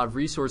invested a lot of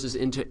resources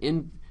into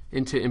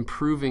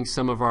improving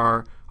some of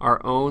our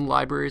own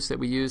libraries that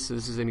we use. So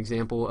this is an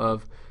example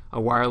of a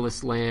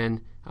wireless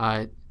LAN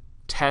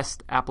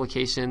test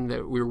application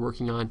that we were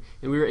working on,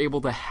 and we were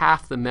able to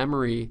half the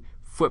memory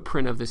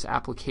footprint of this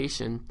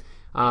application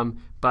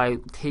by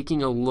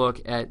taking a look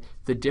at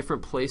the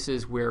different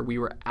places where we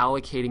were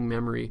allocating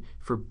memory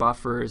for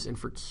buffers and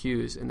for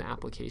queues in the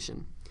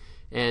application.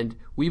 And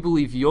we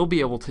believe you'll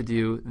be able to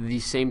do the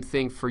same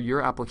thing for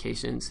your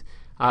applications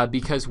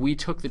because we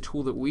took the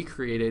tool that we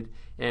created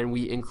and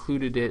we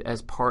included it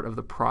as part of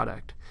the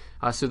product.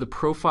 So the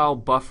profile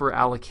buffer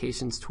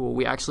allocations tool,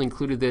 we actually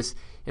included this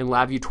in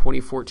LabVIEW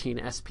 2014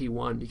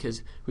 SP1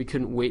 because we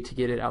couldn't wait to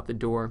get it out the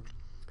door.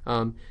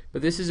 But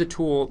this is a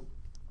tool,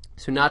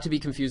 so not to be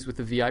confused with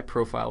the VI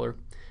profiler,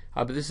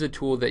 but this is a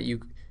tool that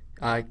you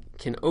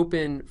can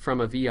open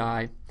from a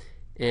VI,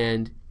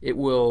 and it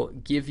will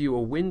give you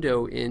a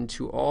window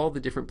into all the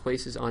different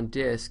places on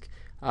disk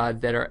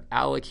that are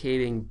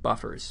allocating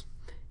buffers.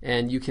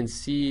 And you can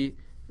see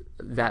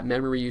that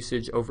memory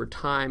usage over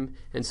time.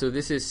 And so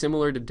this is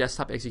similar to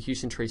Desktop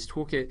Execution Trace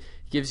Toolkit. It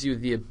gives you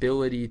the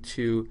ability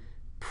to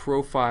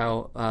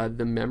profile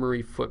the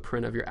memory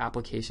footprint of your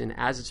application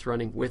as it's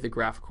running with a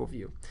graphical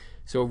view.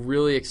 So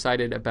really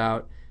excited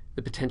about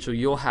the potential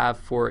you'll have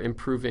for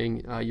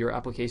improving your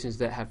applications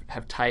that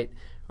have tight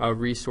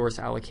resource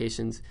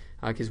allocations,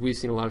 because we've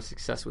seen a lot of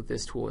success with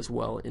this tool as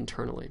well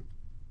internally.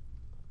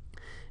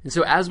 And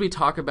so as we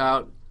talk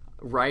about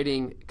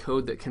writing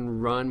code that can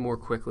run more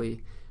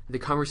quickly, the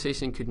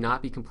conversation could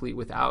not be complete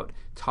without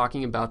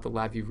talking about the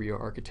LabVIEW Rio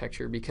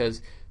architecture,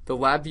 because the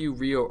LabVIEW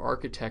Rio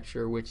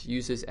architecture, which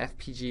uses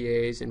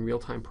FPGAs and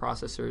real-time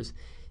processors,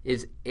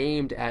 is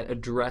aimed at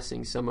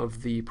addressing some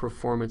of the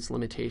performance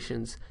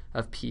limitations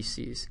of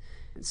PCs.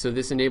 So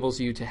this enables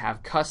you to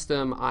have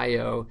custom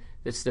I/O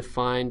that's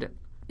defined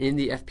in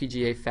the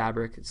FPGA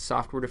fabric. It's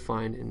software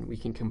defined, and we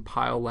can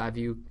compile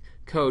LabVIEW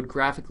code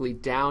graphically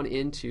down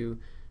into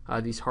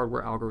these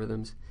hardware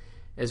algorithms,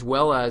 as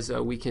well as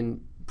we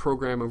can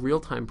program a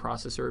real-time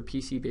processor, a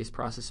PC-based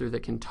processor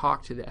that can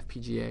talk to the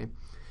FPGA,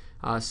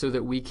 so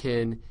that we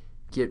can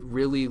get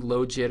really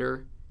low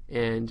jitter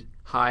and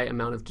high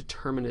amount of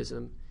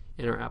determinism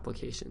in our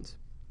applications.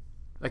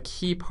 A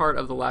key part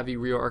of the LabVIEW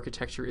Rio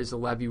architecture is the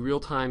LabVIEW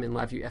Real-Time and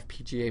LabVIEW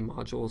FPGA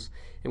modules,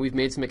 and we've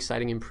made some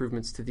exciting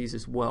improvements to these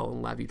as well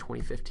in LabVIEW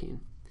 2015.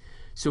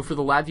 So for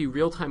the LabVIEW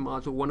Real-Time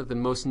module, one of the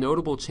most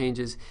notable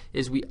changes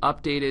is we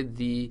updated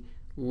the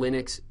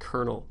Linux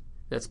kernel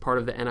that's part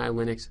of the NI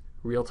Linux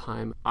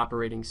real-time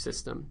operating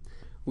system.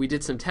 We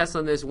did some tests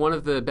on this. One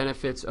of the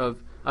benefits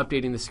of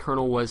updating this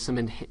kernel was some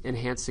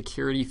enhanced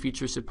security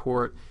feature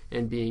support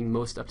and being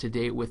most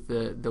up-to-date with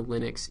the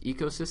Linux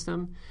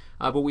ecosystem.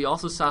 But we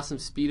also saw some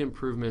speed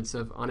improvements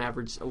of, on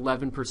average,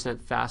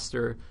 11%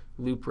 faster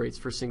loop rates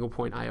for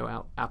single-point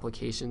I/O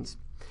applications.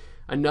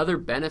 Another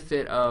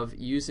benefit of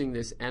using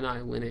this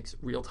NI Linux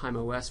real-time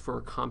OS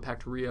for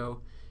compact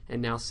Rio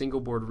and now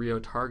single-board Rio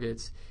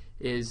targets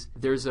is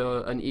there's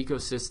an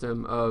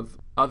ecosystem of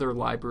other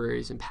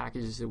libraries and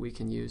packages that we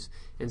can use.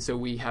 And so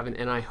we have an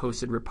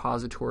NI-hosted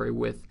repository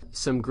with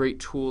some great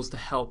tools to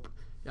help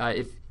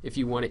if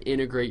you want to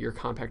integrate your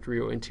compact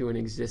Rio into an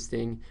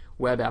existing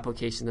web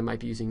application that might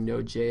be using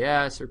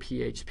Node.js or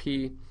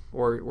PHP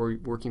or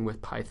working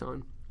with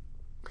Python.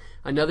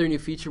 Another new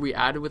feature we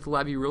added with the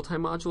LabVIEW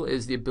Real-Time module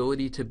is the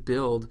ability to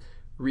build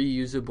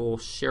reusable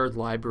shared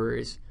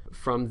libraries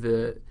from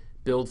the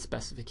build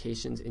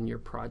specifications in your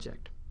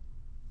project.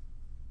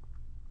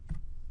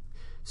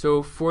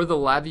 So for the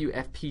LabVIEW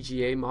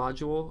FPGA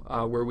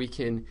module, where we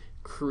can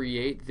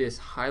create this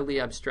highly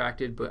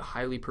abstracted but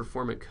highly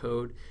performant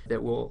code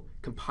that will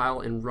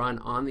compile and run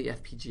on the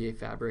FPGA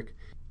fabric,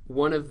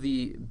 one of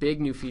the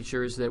big new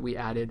features that we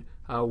added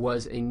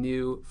was a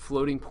new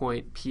floating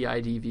point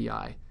PID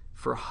VI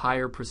for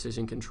higher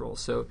precision control.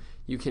 So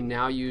you can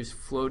now use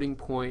floating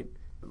point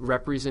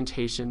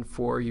representation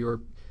for your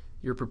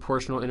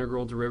proportional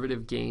integral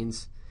derivative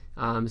gains,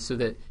 so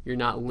that you're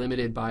not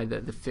limited by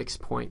the fixed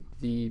point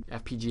the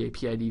FPGA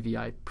PID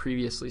VI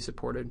previously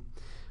supported.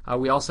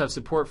 We also have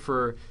support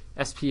for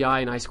SPI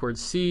and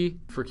I2C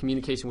for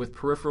communication with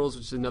peripherals,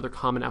 which is another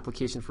common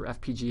application for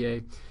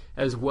FPGA,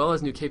 as well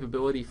as new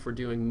capability for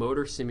doing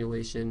motor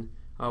simulation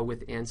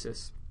with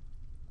ANSYS.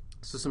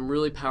 So some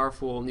really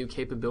powerful new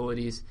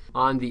capabilities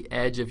on the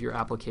edge of your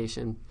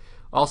application.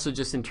 Also,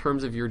 just in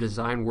terms of your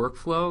design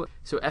workflow,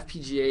 so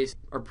FPGAs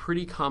are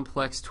pretty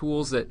complex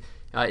tools that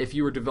if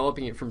you were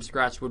developing it from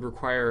scratch would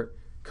require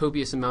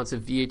copious amounts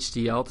of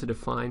VHDL to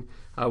define.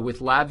 With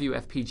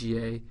LabVIEW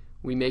FPGA,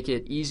 we make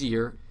it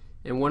easier,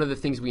 and one of the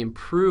things we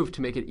improved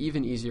to make it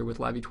even easier with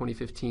LabVIEW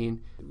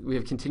 2015, we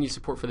have continued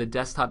support for the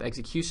desktop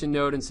execution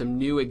node and some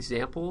new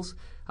examples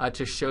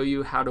to show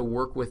you how to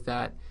work with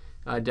that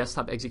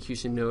desktop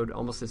execution node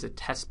almost as a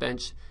test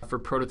bench for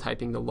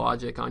prototyping the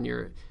logic on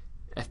your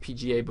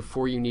FPGA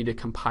before you need to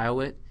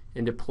compile it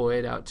and deploy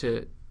it out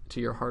to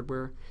your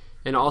hardware.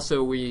 And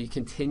also we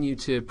continue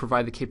to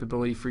provide the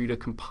capability for you to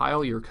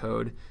compile your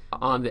code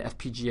on the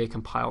FPGA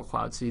compile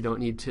cloud, so you don't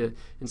need to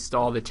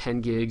install the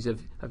 10 gigs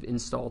of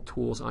install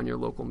tools on your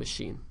local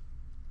machine.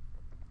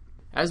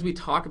 As we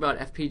talk about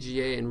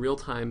FPGA in real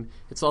time,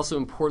 it's also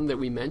important that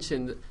we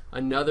mention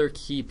another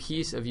key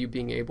piece of you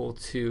being able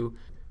to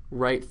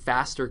write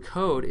faster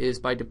code is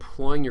by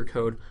deploying your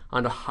code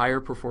onto higher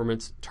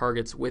performance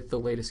targets with the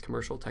latest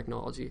commercial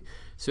technology.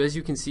 So as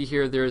you can see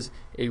here, there's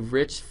a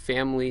rich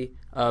family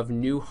of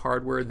new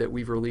hardware that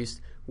we've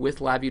released with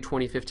LabVIEW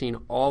 2015,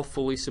 all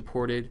fully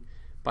supported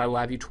by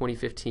LabVIEW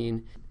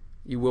 2015.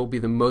 you will be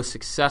the most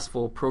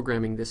successful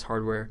programming this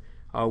hardware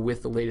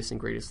with the latest and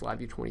greatest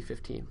LabVIEW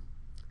 2015.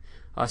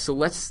 So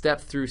let's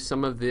step through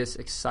some of this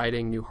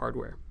exciting new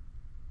hardware.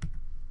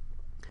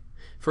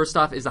 First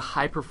off is a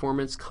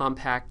high-performance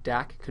compact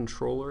DAC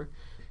controller.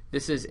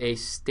 This is a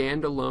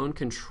standalone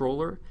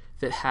controller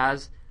that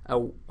has a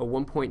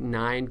 1.9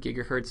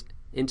 gigahertz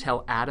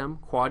Intel Atom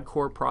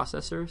quad-core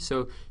processor.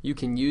 So you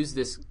can use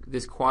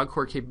this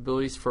quad-core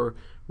capabilities for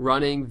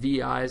running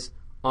VIs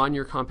on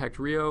your compact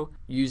Rio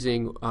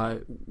using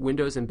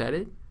Windows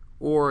embedded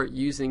or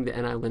using the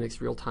NI Linux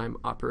real-time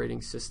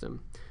operating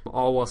system,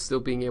 all while still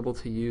being able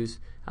to use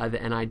the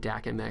NI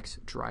DAC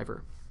MX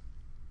driver.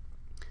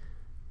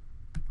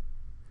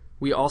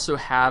 We also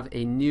have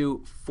a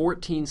new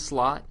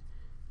 14-slot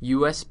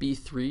USB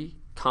 3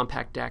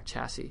 compact DAC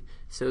chassis.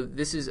 So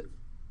this is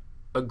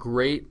a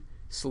great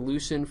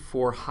solution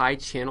for high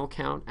channel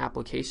count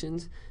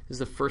applications. This is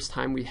the first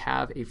time we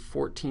have a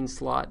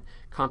 14-slot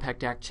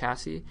compact DAC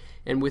chassis,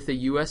 and with a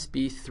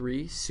USB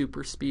 3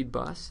 super speed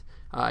bus,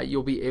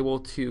 you'll be able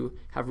to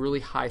have really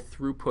high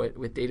throughput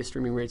with data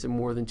streaming rates of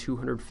more than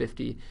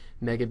 250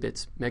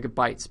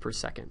 megabytes per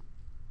second.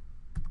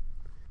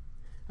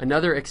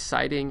 Another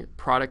exciting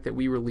product that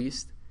we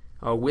released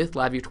with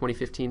LabVIEW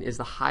 2015 is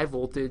the high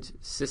voltage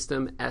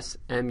system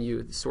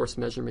SMU, the source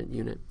measurement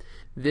unit.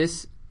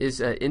 This is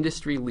an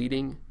industry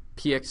leading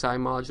PXI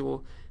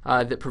module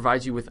that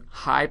provides you with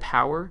high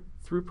power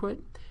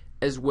throughput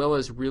as well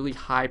as really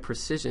high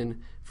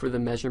precision for the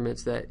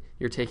measurements that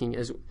you're taking,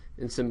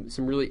 and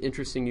some really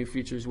interesting new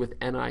features with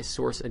NI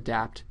source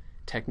adapt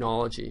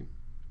technology.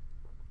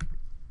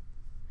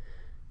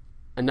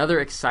 Another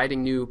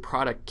exciting new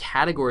product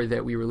category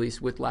that we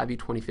released with LabVIEW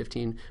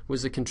 2015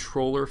 was the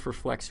controller for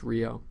Flex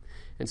Rio.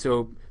 And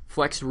so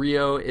Flex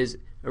Rio is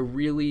a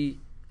really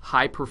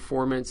high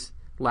performance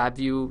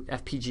LabVIEW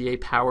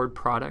FPGA powered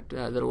product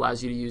that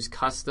allows you to use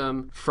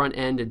custom front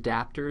end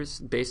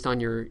adapters based on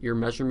your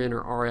measurement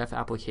or RF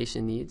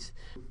application needs.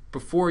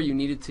 Before, you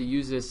needed to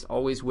use this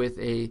always with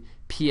a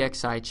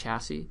PXI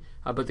chassis,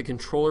 but the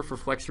controller for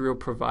Flex Rio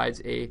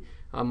provides a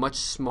much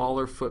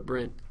smaller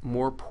footprint,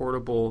 more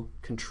portable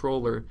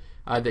controller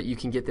that you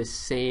can get the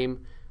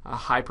same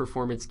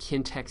high-performance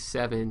Kintex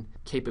 7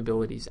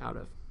 capabilities out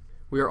of.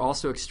 We are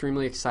also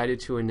extremely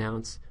excited to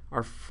announce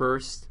our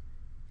first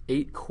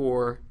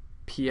 8-core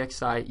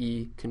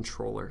PXIe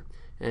controller.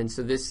 And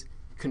so this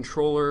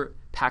controller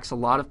packs a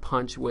lot of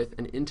punch with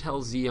an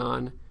Intel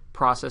Xeon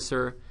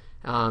processor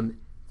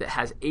that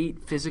has 8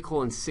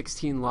 physical and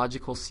 16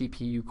 logical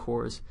CPU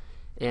cores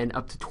and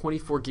up to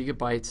 24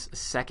 gigabytes a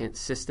second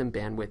system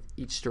bandwidth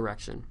each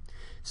direction.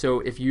 So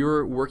if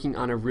you're working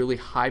on a really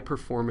high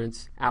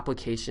performance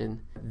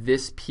application,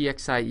 this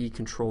PXIe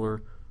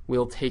controller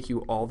will take you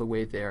all the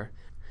way there.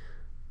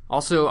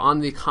 Also on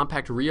the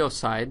compact Rio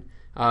side,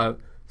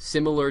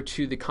 similar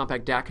to the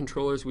compact DAC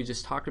controllers we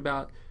just talked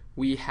about,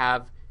 we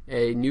have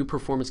a new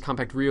performance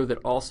compact Rio that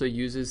also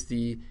uses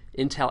the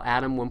Intel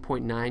Atom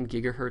 1.9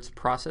 gigahertz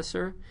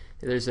processor.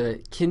 There's a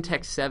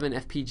Kintex 7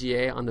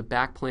 FPGA on the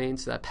back plane,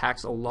 so that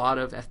packs a lot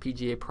of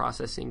FPGA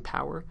processing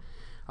power,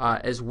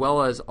 as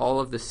well as all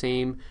of the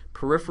same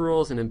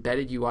peripherals and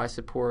embedded UI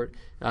support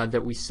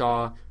that we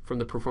saw from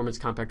the performance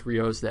compact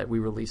Rios that we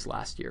released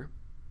last year.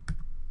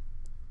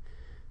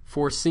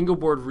 For single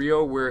board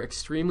Rio, we're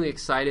extremely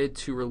excited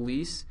to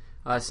release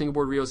single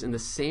board Rios in the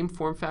same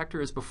form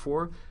factor as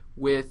before,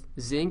 with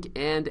Zinc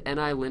and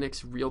NI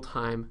Linux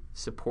real-time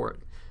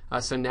support.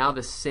 So now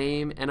the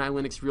same NI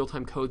Linux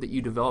real-time code that you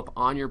develop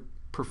on your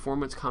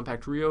performance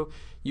compact Rio,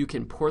 you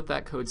can port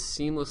that code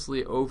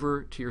seamlessly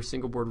over to your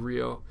single board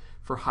Rio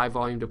for high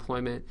volume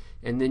deployment,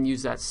 and then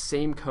use that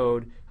same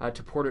code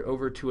to port it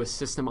over to a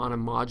system on a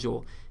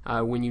module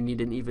when you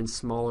need an even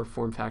smaller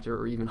form factor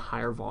or even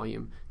higher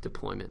volume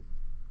deployment.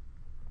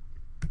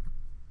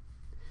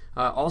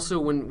 Also,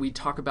 when we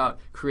talk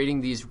about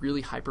creating these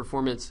really high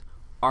performance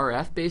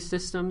RF-based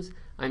systems,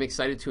 I'm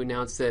excited to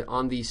announce that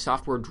on the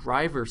software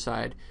driver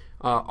side,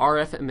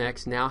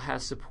 RFMX now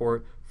has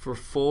support for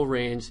full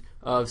range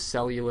of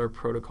cellular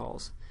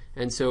protocols.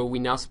 And so we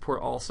now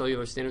support all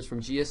cellular standards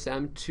from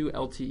GSM to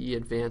LTE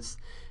Advanced,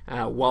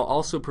 while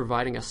also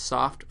providing a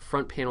soft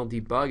front panel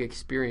debug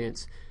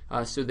experience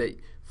so that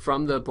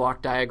from the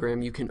block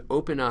diagram you can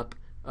open up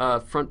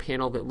a front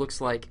panel that looks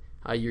like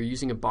you're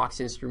using a box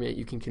instrument.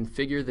 You can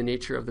configure the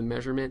nature of the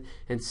measurement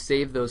and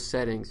save those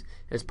settings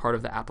as part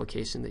of the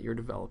application that you're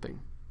developing.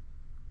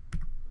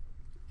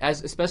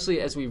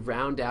 Especially as we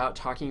round out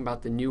talking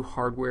about the new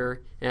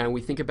hardware and we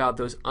think about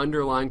those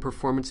underlying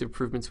performance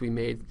improvements we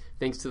made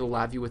thanks to the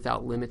LabVIEW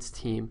Without Limits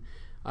team,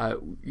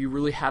 you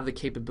really have the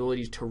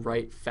capability to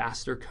write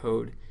faster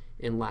code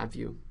in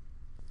LabVIEW.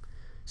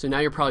 So now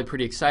you're probably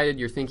pretty excited.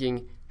 You're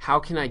thinking, how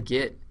can I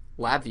get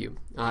LabVIEW?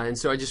 And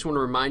so I just want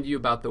to remind you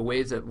about the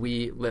ways that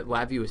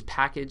LabVIEW is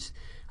packaged.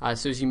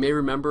 So as you may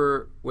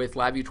remember with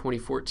LabVIEW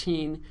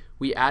 2014,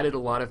 we added a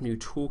lot of new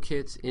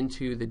toolkits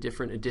into the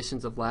different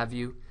editions of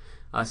LabVIEW.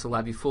 So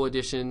LabVIEW Full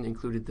Edition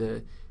included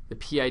the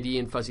PID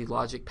and fuzzy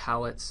logic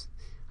palettes.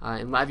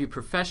 And LabVIEW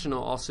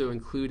Professional also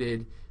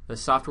included the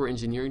software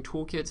engineering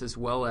toolkits as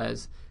well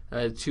as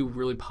 2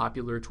 really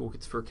popular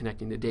toolkits for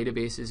connecting to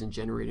databases and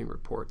generating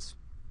reports.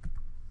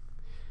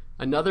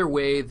 Another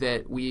way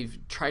that we've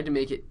tried to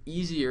make it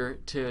easier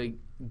to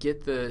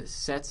get the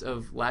sets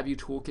of LabVIEW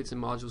toolkits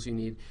and modules you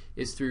need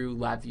is through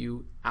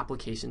LabVIEW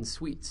application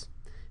suites.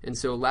 And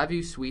so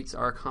LabVIEW suites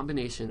are a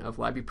combination of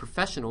LabVIEW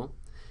Professional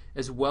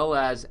as well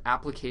as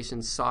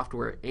application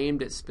software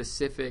aimed at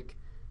specific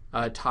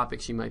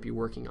topics you might be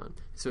working on.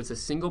 So it's a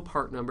single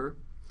part number,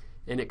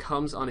 and it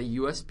comes on a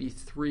USB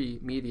 3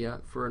 media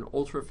for an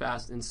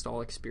ultra-fast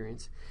install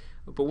experience.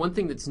 But one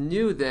thing that's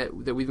new that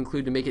we've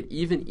included to make it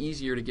even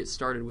easier to get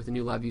started with a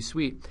new LabVIEW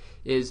suite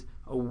is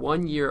a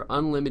 1-year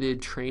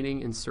unlimited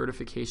training and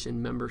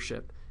certification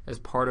membership as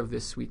part of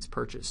this suite's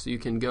purchase. So you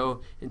can go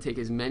and take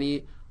as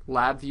many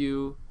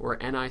LabVIEW or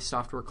NI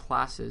software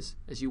classes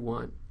as you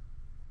want,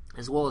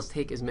 as well as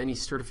take as many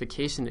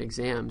certification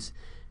exams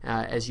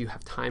as you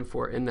have time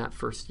for in that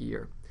first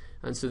year.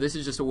 And so this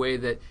is just a way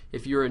that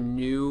if you're a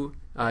new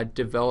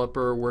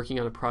developer working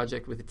on a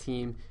project with a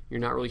team, you're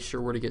not really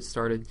sure where to get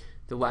started,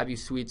 the LabVIEW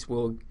suites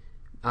will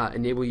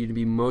enable you to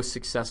be most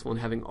successful in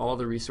having all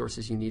the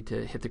resources you need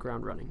to hit the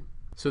ground running.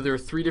 So there are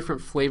 3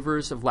 different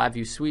flavors of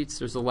LabVIEW suites.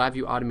 There's the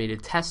LabVIEW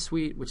Automated Test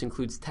Suite, which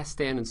includes Test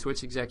Stand and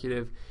Switch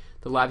Executive,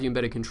 the LabVIEW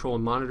Embedded Control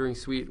and Monitoring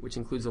Suite, which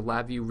includes the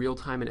LabVIEW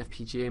Real-Time and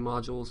FPGA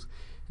modules,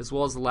 as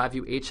well as the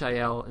LabVIEW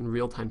HIL and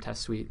Real-Time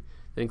Test Suite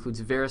that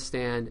includes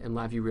VeriStand and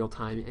LabVIEW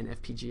Real-Time and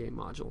FPGA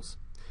modules.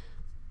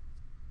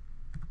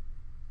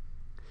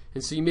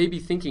 And so you may be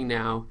thinking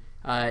now,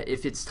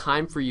 if it's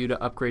time for you to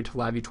upgrade to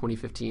LabVIEW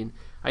 2015.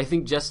 I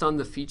think just on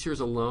the features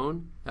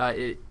alone,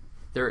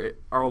 there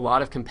are a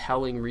lot of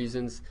compelling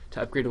reasons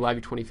to upgrade to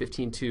LabVIEW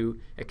 2015 to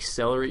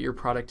accelerate your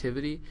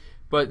productivity.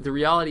 But the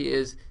reality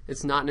is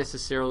it's not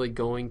necessarily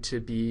going to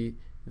be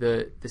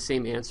the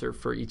same answer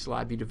for each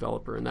LabVIEW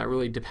developer, and that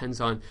really depends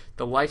on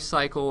the life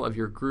cycle of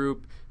your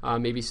group,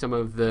 maybe some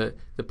of the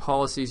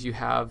policies you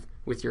have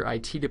with your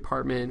IT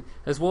department,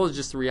 as well as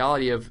just the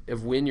reality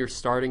of when you're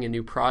starting a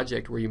new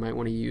project where you might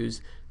want to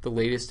use the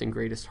latest and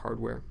greatest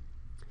hardware.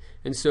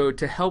 And so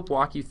to help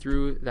walk you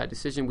through that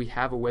decision, we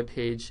have a web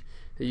page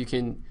that you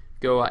can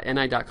go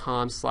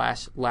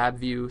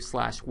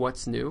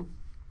ni.com/labview/what's new,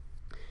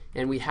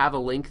 and we have a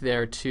link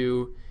there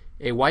to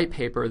a white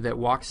paper that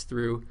walks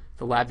through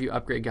the LabVIEW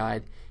upgrade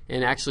guide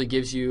and actually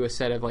gives you a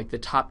set of like the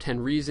top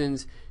 10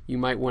 reasons you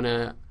might want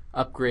to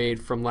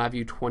upgrade from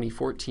LabVIEW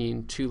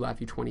 2014 to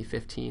LabVIEW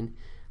 2015,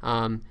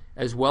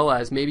 as well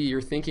as maybe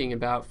you're thinking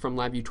about from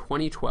LabVIEW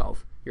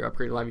 2012, your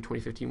upgrade to LabVIEW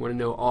 2015, you want to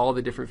know all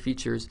the different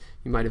features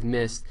you might have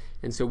missed,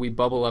 and so we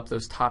bubble up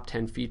those top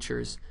 10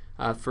 features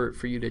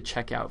for you to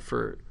check out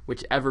for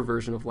whichever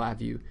version of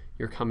LabVIEW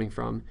you're coming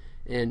from,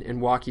 and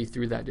walk you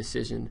through that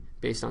decision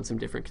based on some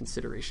different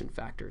consideration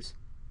factors.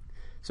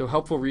 So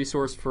helpful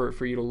resource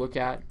for you to look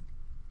at.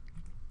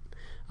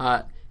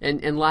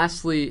 And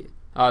lastly,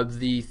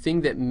 the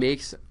thing that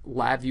makes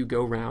LabVIEW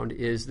go round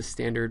is the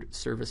standard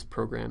service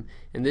program.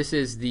 And this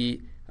is a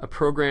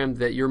program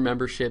that your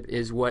membership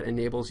is what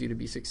enables you to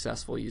be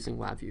successful using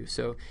LabVIEW.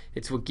 So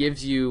it's what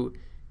gives you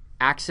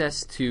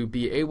access to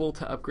be able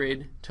to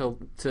upgrade to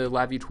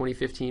LabVIEW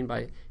 2015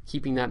 by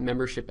keeping that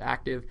membership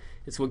active.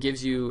 It's what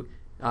gives you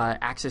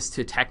access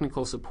to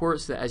technical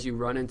support so that as you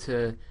run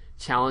into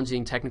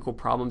challenging technical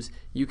problems,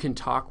 you can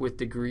talk with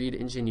degreed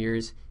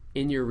engineers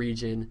in your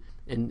region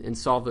and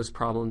solve those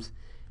problems.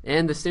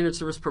 And the standard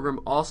service program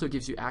also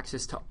gives you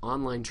access to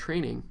online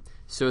training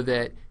so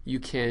that you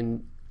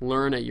can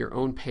learn at your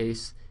own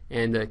pace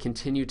and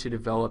continue to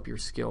develop your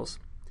skills.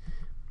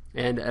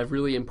 And a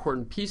really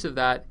important piece of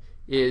that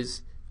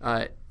is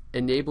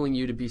enabling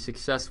you to be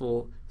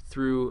successful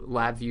through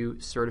LabVIEW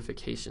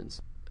certifications.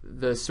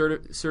 The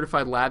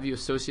Certified LabVIEW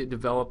Associate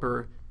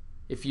Developer,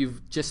 if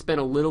you've just spent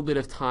a little bit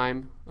of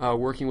time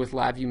working with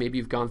LabVIEW, maybe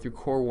you've gone through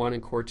Core 1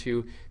 and Core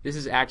 2, this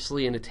is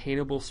actually an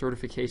attainable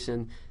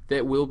certification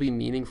that will be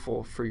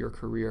meaningful for your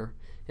career.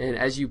 And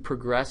as you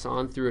progress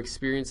on through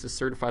experience as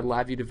Certified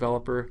LabVIEW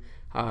Developer,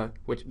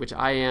 which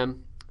I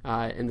am,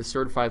 and the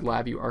Certified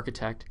LabVIEW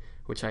Architect,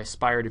 which I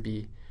aspire to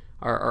be,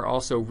 are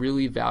also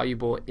really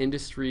valuable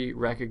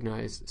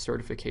industry-recognized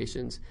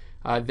certifications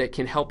that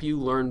can help you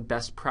learn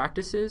best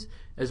practices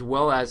as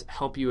well as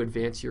help you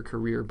advance your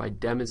career by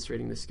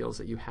demonstrating the skills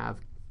that you have.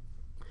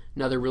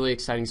 Another really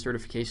exciting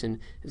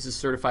certification is the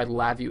Certified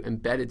LabVIEW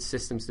Embedded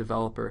Systems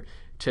Developer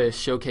to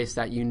showcase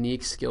that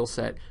unique skill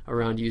set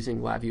around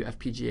using LabVIEW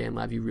FPGA and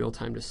LabVIEW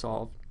Real-Time to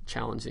solve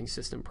challenging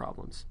system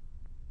problems.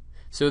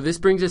 So this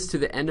brings us to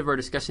the end of our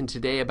discussion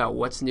today about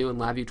what's new in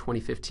LabVIEW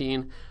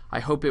 2015. I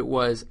hope it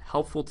was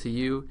helpful to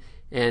you,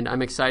 and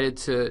I'm excited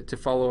to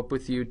follow up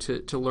with you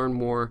to learn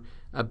more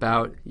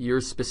about your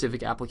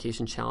specific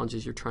application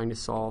challenges you're trying to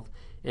solve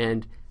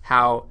and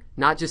how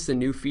not just the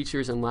new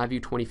features in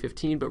LabVIEW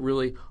 2015, but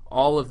really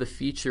all of the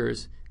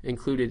features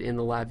included in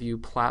the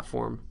LabVIEW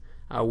platform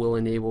will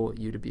enable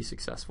you to be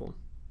successful.